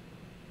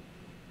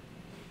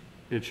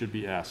 it should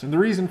be S. And the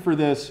reason for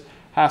this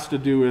has to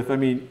do with, I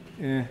mean,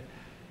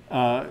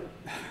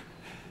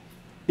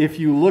 if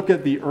you look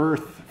at the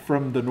Earth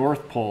from the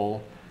North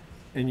Pole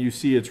and you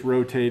see it's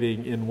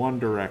rotating in one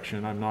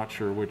direction, I'm not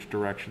sure which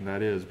direction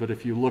that is, but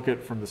if you look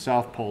at from the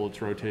South Pole,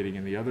 it's rotating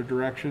in the other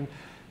direction.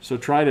 So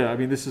try to, I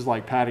mean, this is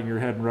like patting your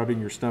head and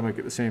rubbing your stomach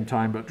at the same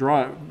time, but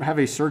have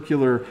a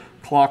circular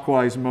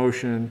clockwise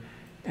motion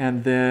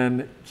and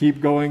then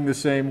keep going the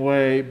same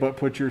way, but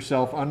put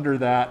yourself under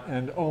that,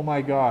 and oh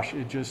my gosh,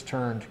 it just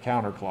turned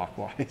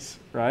counterclockwise,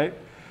 right?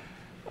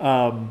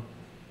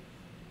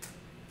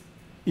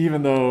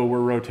 Even though we're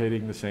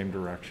rotating the same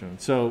direction.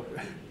 So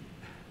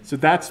So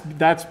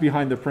that's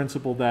behind the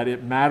principle that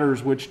it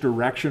matters which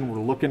direction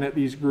we're looking at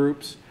these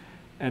groups.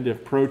 And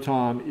if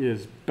proton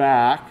is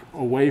back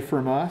away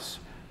from us,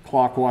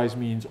 clockwise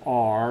means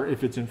R.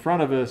 If it's in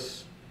front of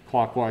us,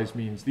 clockwise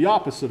means the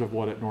opposite of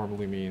what it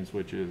normally means,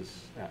 which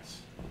is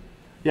S.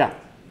 Yeah?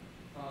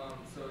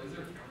 So is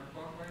there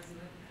counterclockwise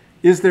then?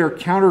 Is there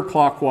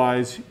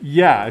counterclockwise?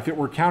 Yeah, if it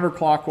were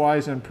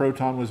counterclockwise and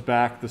proton was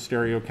back, the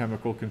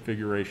stereochemical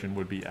configuration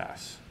would be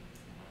S.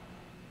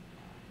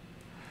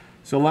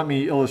 So let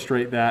me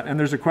illustrate that. And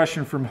there's a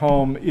question from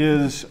home,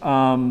 is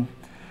the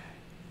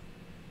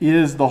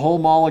whole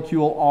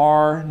molecule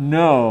R?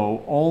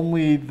 No,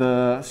 only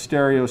the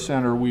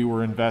stereocenter we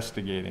were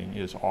investigating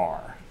is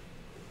R.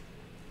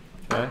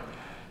 Okay?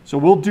 So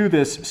we'll do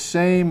this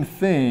same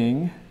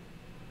thing,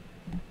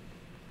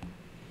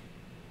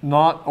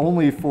 not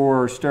only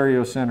for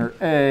stereocenter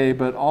A,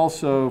 but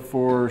also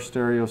for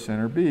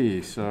stereocenter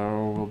B.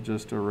 So we'll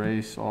just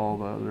erase all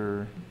the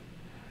other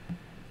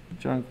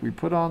junk we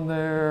put on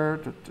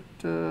there.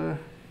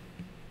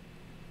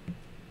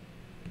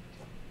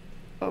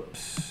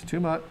 Oops, too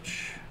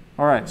much.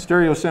 All right,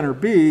 stereocenter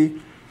B,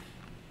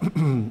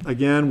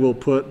 again, we'll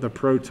put the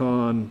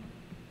proton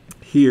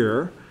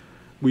here.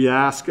 We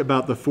ask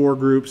about the 4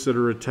 groups that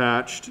are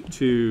attached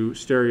to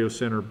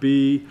stereocenter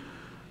B.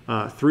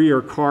 3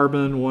 are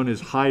carbon, 1 is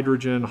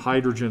hydrogen.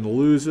 Hydrogen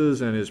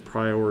loses and is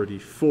priority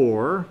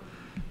 4.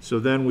 So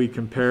then we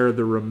compare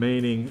the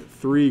remaining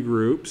 3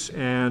 groups,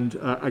 and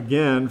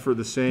again, for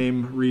the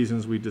same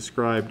reasons we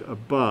described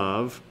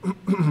above,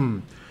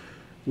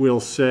 we'll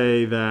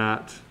say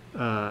that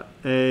A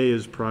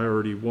is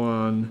priority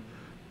 1,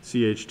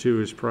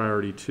 CH2 is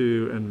priority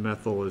 2, and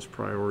methyl is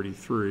priority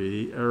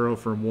 3. Arrow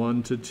from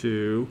 1 to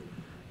 2,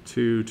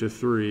 2 to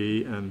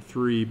 3, and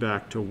 3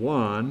 back to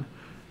 1.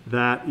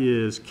 That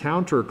is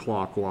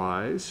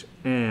counterclockwise,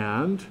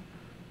 and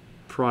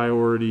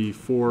priority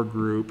 4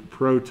 group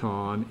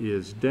proton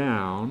is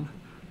down,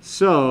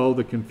 so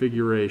the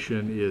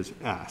configuration is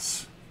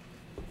S.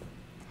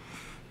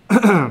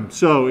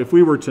 So if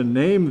we were to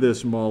name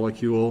this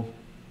molecule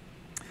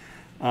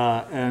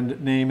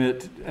and name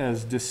it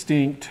as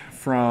distinct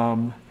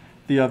from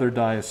the other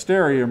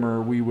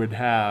diastereomer, we would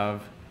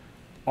have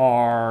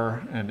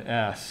R and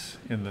S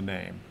in the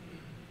name,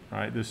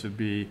 right? This would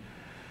be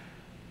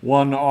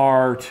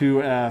 1R,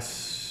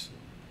 2S,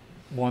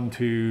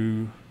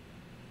 1,2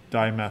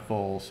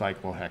 dimethyl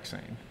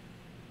cyclohexane.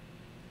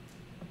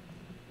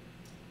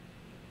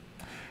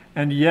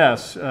 And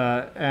yes,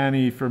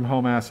 Annie from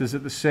home asks, is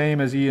it the same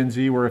as E and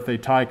Z where if they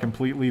tie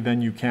completely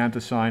then you can't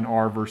assign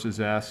R versus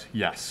S?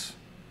 Yes,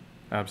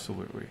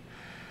 absolutely.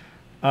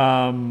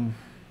 All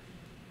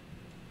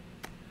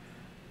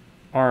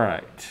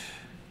right.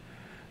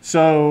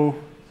 So,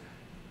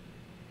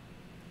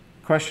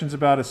 questions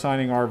about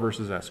assigning R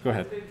versus S? Go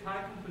ahead. If they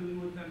tie completely,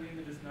 would that mean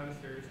that it's not a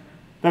stereocenter?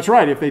 That's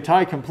right. If they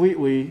tie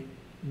completely,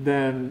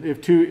 then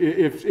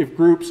if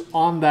groups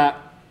on that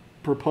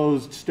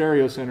proposed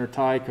stereocenter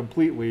tie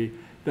completely,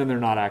 then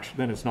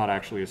it's not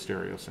actually a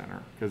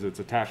stereocenter because it's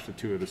attached to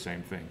 2 of the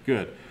same thing.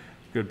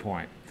 Good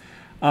point.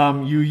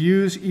 You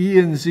use E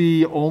and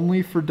Z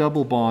only for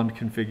double bond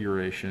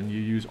configuration. You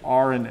use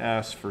R and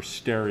S for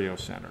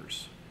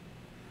stereocenters.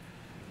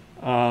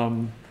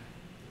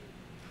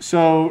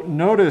 So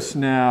notice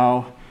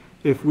now,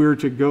 if we're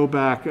to go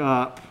back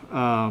up,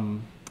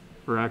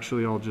 or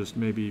actually I'll just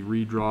maybe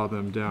redraw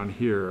them down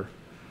here.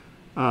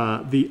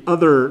 The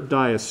other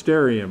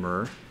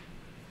diastereomer,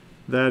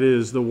 that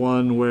is the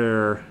one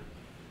where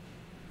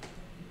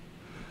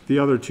the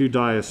other 2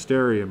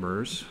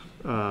 diastereomers,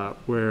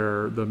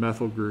 where the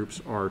methyl groups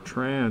are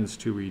trans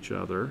to each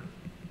other.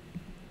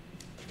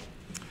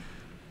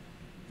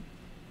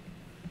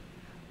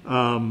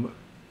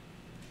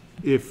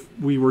 If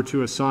we were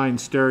to assign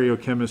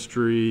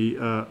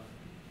stereochemistry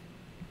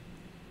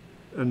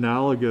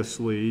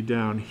analogously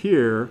down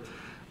here,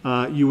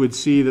 you would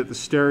see that the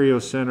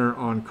stereocenter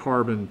on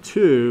carbon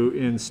 2,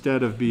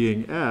 instead of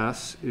being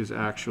S, is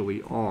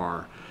actually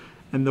R.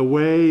 And the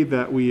way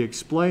that we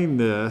explain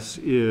this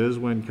is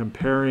when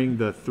comparing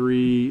the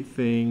 3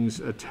 things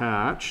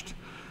attached,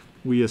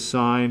 we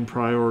assign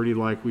priority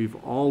like we've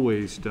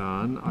always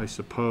done. I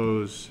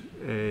suppose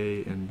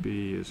A and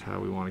B is how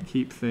we want to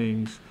keep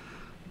things.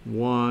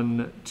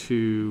 1,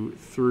 2,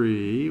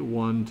 3,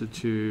 1 to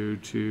 2,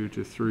 2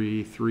 to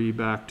 3, 3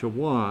 back to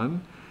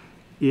 1.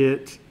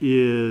 It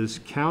is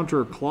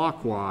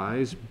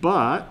counterclockwise,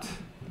 but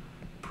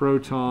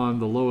proton,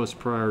 the lowest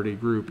priority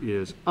group,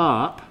 is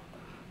up.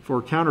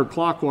 For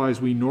counterclockwise,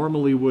 we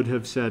normally would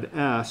have said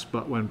S,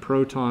 but when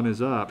proton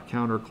is up,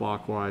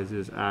 counterclockwise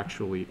is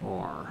actually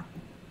R.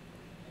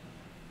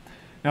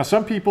 Now,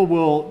 some people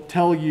will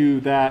tell you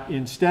that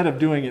instead of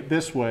doing it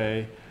this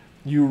way,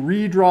 you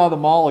redraw the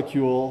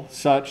molecule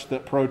such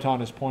that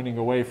proton is pointing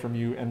away from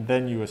you, and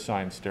then you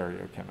assign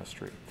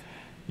stereochemistry.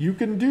 You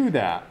can do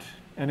that,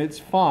 and it's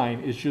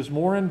fine. It's just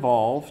more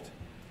involved,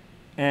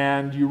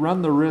 and you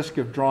run the risk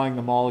of drawing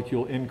the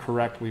molecule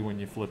incorrectly when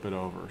you flip it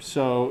over.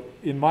 So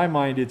in my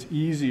mind, it's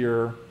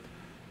easier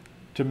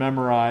to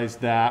memorize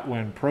that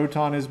when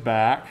proton is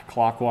back,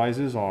 clockwise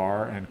is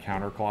R and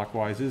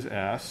counterclockwise is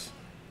S.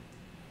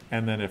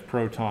 And then if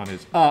proton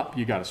is up,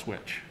 you got to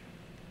switch.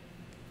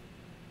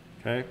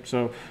 Okay,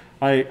 so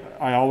I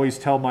always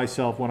tell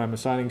myself when I'm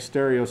assigning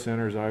stereo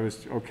centers,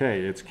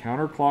 okay, it's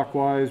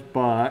counterclockwise,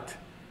 but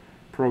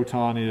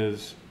proton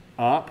is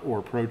up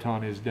or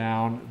proton is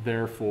down,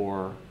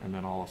 therefore, and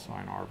then I'll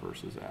assign R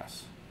versus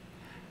S.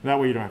 That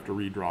way you don't have to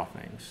redraw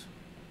things.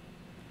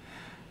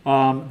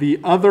 The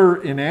other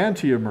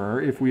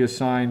enantiomer, if we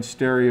assign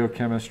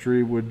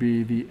stereochemistry, would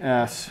be the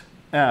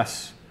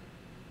SS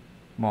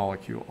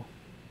molecule.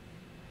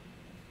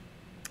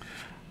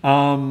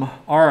 All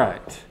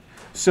right,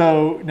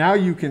 so now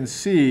you can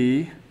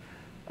see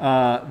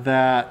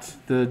that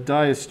the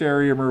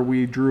diastereomer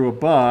we drew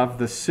above,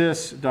 the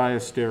cis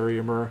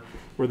diastereomer,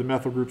 where the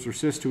methyl groups are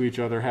cis to each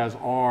other, has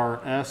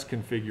RS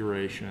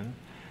configuration,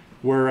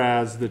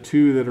 whereas the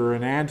two that are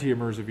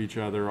enantiomers of each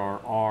other are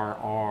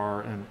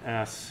RR and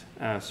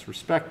SS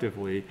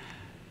respectively.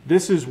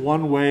 This is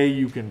one way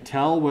you can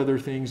tell whether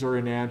things are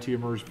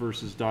enantiomers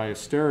versus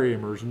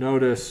diastereomers.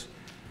 Notice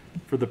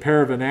for the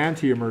pair of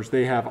enantiomers,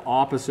 they have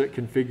opposite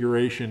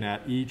configuration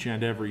at each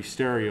and every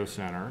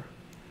stereocenter,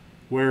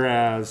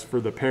 whereas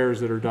for the pairs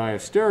that are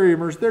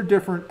diastereomers, they're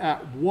different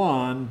at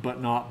one but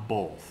not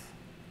both.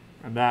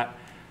 And that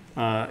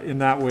in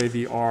that way,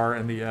 the R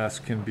and the S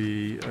can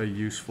be a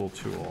useful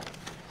tool.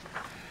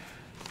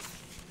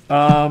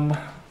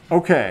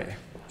 Okay,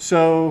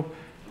 so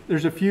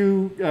there's a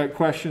few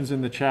questions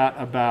in the chat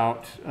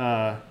about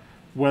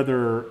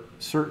whether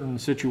certain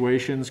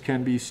situations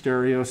can be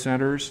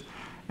stereocenters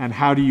and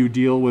how do you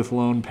deal with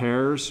lone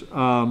pairs.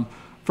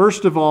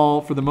 First of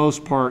all, for the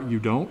most part, you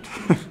don't.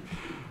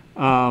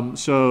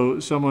 So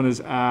someone has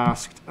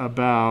asked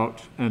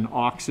about an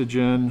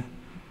oxygen.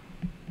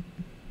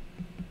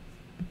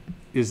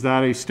 Is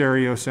that a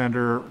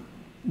stereocenter?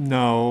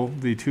 No,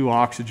 the two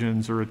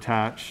oxygens are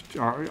attached.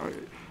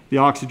 The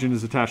oxygen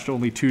is attached to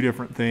only two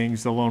different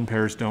things. The lone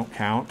pairs don't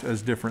count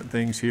as different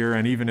things here,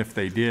 and even if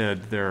they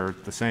did, they're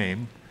the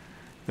same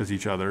as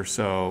each other,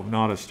 so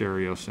not a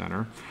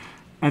stereocenter.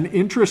 An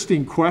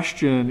interesting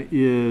question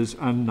is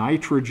a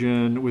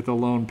nitrogen with a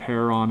lone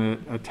pair on it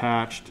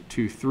attached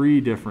to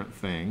three different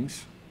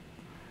things.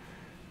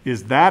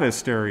 Is that a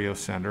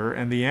stereocenter?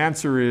 And the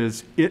answer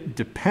is, it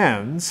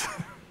depends.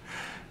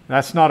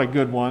 That's not a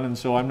good one, and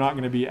so I'm not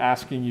going to be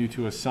asking you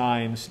to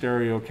assign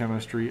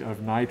stereochemistry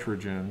of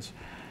nitrogens.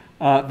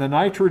 The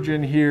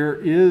nitrogen here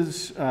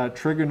is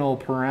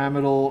trigonal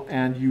pyramidal,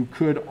 and you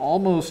could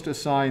almost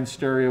assign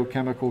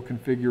stereochemical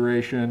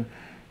configuration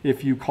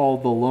if you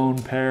called the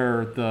lone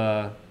pair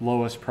the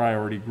lowest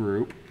priority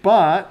group.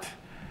 But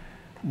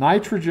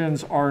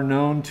nitrogens are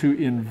known to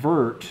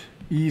invert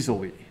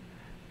easily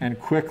and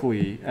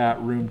quickly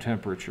at room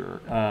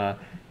temperature.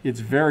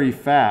 It's very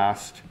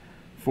fast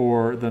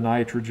for the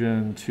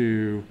nitrogen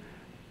to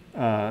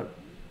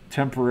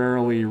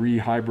temporarily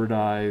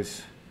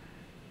rehybridize.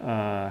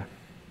 I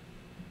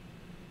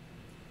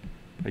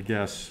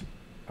guess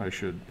I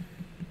should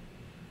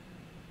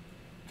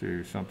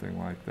do something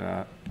like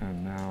that.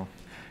 And now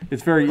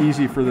it's very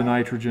easy for the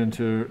nitrogen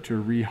to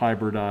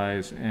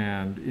rehybridize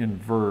and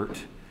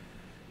invert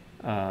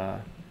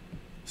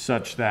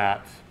such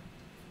that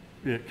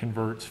it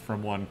converts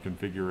from one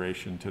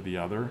configuration to the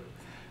other.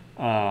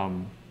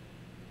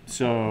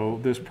 So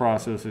this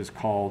process is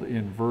called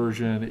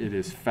inversion. It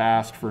is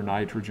fast for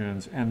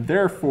nitrogens, and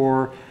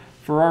therefore,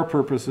 for our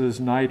purposes,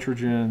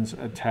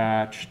 nitrogens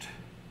attached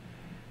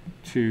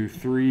to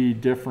three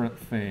different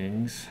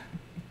things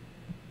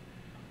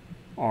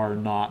are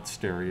not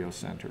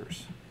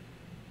stereocenters.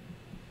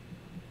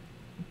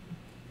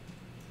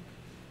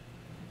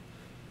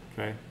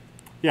 Okay?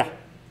 Yeah?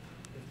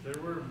 If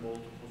there were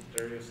multiple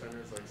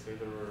stereocenters, like say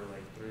there were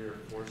like 3 or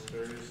 4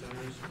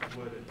 stereocenters,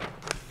 would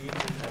each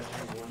and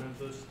every one of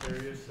those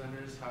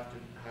stereocenters have to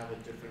have a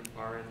different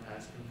R and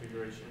S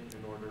configuration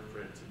in order for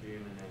it to be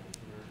an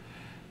enantiomer?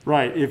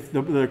 Right. If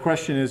the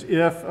question is,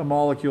 if a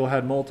molecule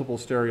had multiple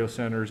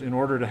stereocenters, in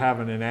order to have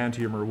an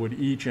enantiomer, would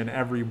each and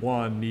every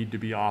one need to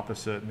be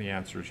opposite? And the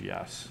answer is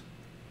yes.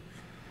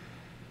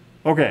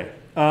 Okay.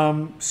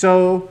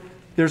 So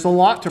there's a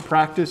lot to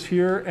practice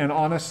here, and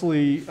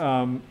honestly,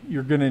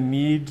 you're going to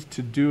need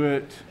to do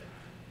it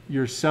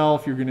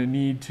yourself. You're going to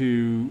need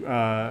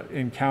to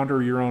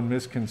encounter your own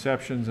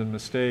misconceptions and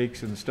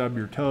mistakes and stub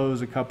your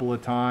toes a couple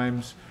of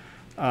times.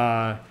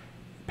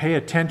 Pay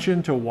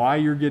attention to why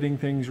you're getting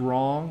things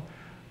wrong.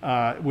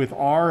 With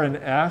R and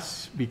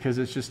S, because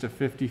it's just a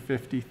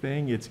 50-50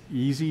 thing, it's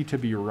easy to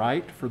be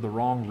right for the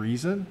wrong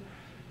reason.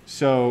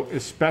 So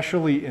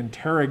especially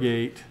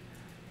interrogate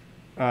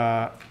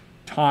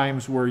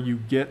times where you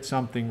get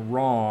something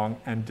wrong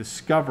and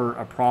discover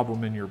a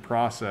problem in your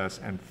process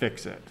and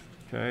fix it,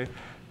 okay?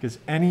 Because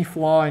any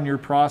flaw in your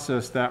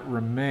process that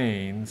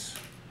remains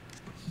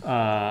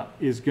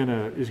is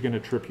gonna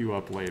trip you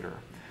up later.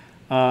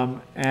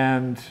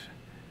 And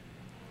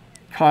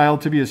Kyle,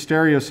 to be a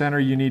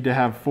stereocenter, you need to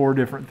have 4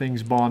 different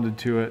things bonded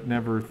to it,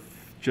 never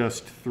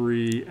just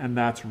 3, and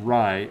that's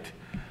right.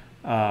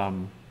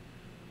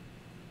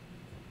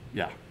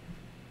 Yeah.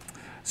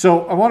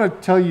 So I want to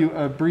tell you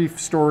a brief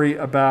story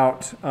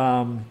about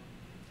a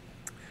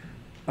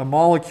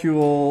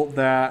molecule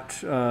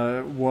that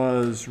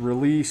was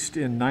released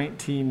in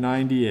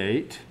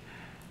 1998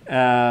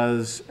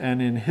 as an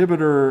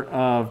inhibitor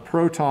of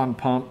proton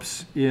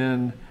pumps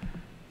in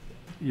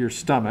your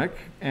stomach,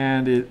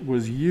 and it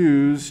was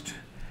used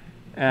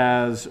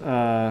as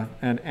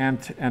an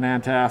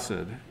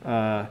antacid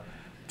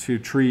to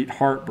treat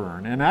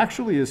heartburn, and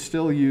actually is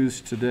still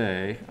used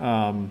today.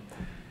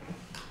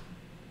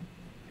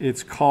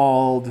 It's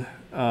called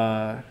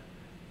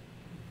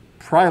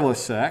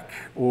Prilosec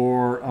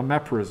or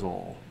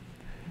omeprazole.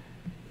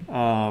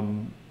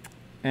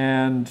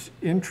 And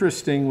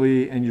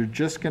interestingly, and you're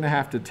just going to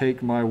have to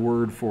take my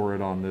word for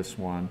it on this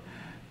one,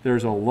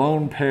 there's a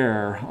lone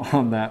pair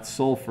on that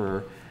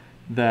sulfur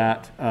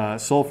that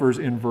sulfurs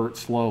invert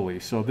slowly.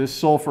 So this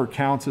sulfur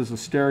counts as a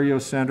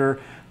stereocenter,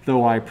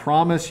 though I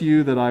promise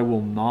you that I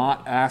will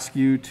not ask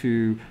you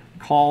to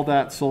call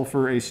that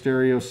sulfur a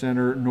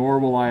stereocenter, nor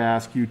will I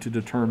ask you to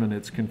determine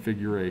its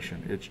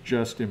configuration. It's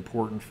just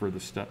important for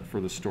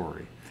the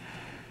story.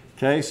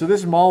 Okay, so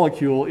this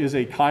molecule is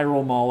a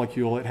chiral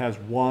molecule. It has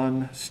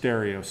one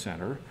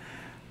stereocenter.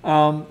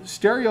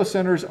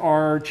 Stereocenters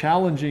are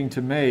challenging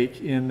to make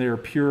in their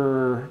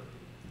pure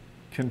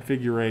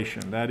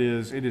configuration. That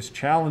is, it is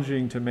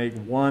challenging to make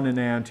one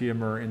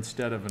enantiomer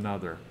instead of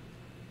another.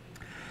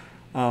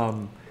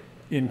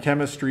 In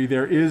chemistry,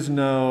 there is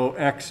no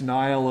ex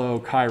nihilo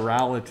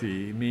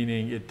chirality,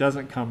 meaning it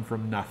doesn't come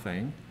from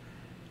nothing.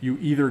 You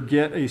either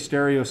get a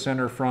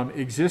stereocenter from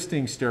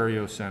existing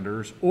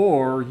stereocenters,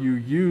 or you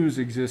use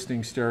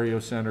existing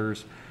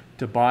stereocenters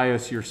to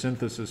bias your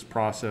synthesis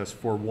process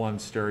for one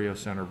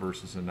stereocenter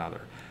versus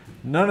another.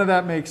 None of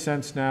that makes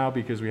sense now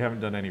because we haven't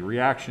done any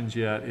reactions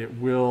yet. It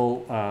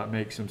will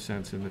make some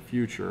sense in the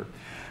future.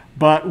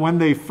 But when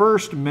they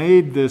first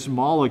made this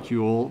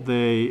molecule,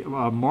 they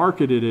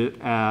marketed it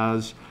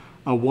as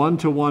a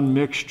one-to-one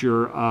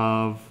mixture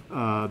of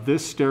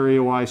this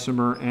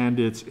stereoisomer and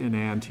its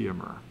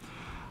enantiomer.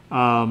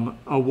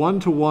 A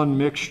one-to-one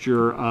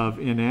mixture of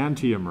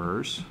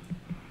enantiomers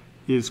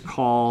is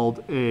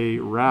called a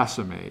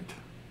racemate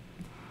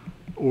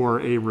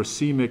or a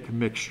racemic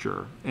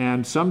mixture.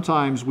 And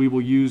sometimes we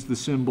will use the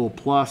symbol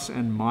plus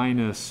and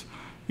minus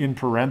in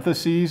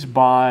parentheses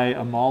by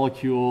a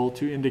molecule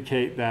to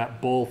indicate that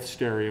both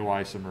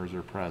stereoisomers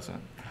are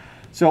present.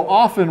 So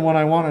often when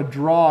I want to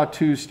draw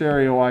two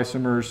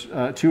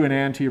stereoisomers, two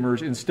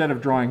enantiomers, instead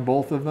of drawing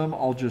both of them,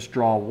 I'll just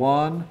draw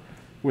one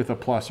with a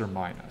plus or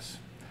minus.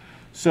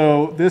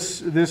 So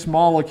this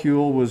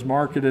molecule was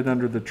marketed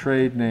under the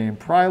trade name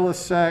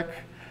Prilosec,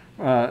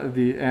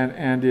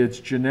 and its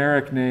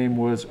generic name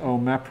was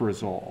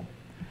omeprazole.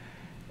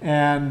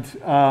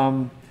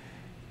 And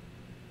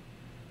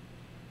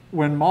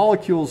when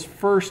molecules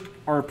first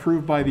are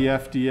approved by the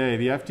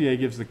FDA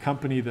gives the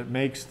company that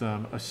makes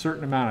them a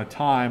certain amount of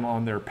time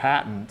on their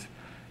patent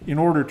in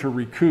order to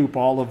recoup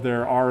all of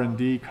their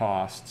R&D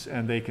costs,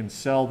 and they can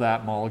sell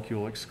that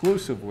molecule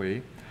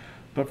exclusively.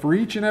 But for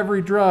each and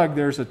every drug,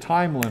 there's a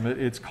time limit.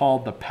 It's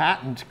called the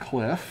patent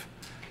cliff.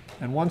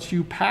 And once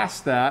you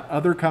pass that,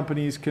 other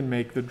companies can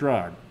make the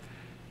drug.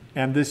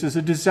 And this is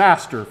a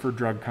disaster for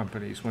drug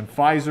companies. When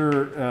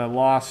Pfizer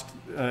lost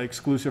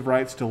exclusive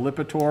rights to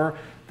Lipitor,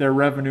 their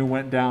revenue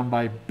went down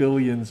by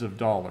billions of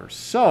dollars.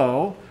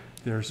 So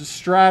there's a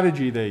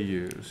strategy they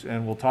use,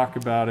 and we'll talk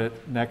about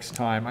it next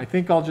time. I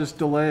think I'll just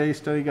delay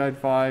Study Guide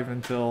 5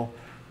 until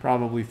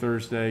probably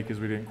Thursday because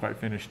we didn't quite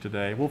finish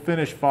today. We'll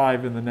finish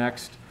 5 in the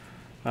next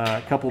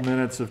couple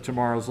minutes of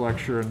tomorrow's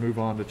lecture and move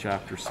on to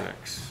Chapter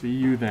 6. See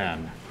you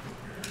then.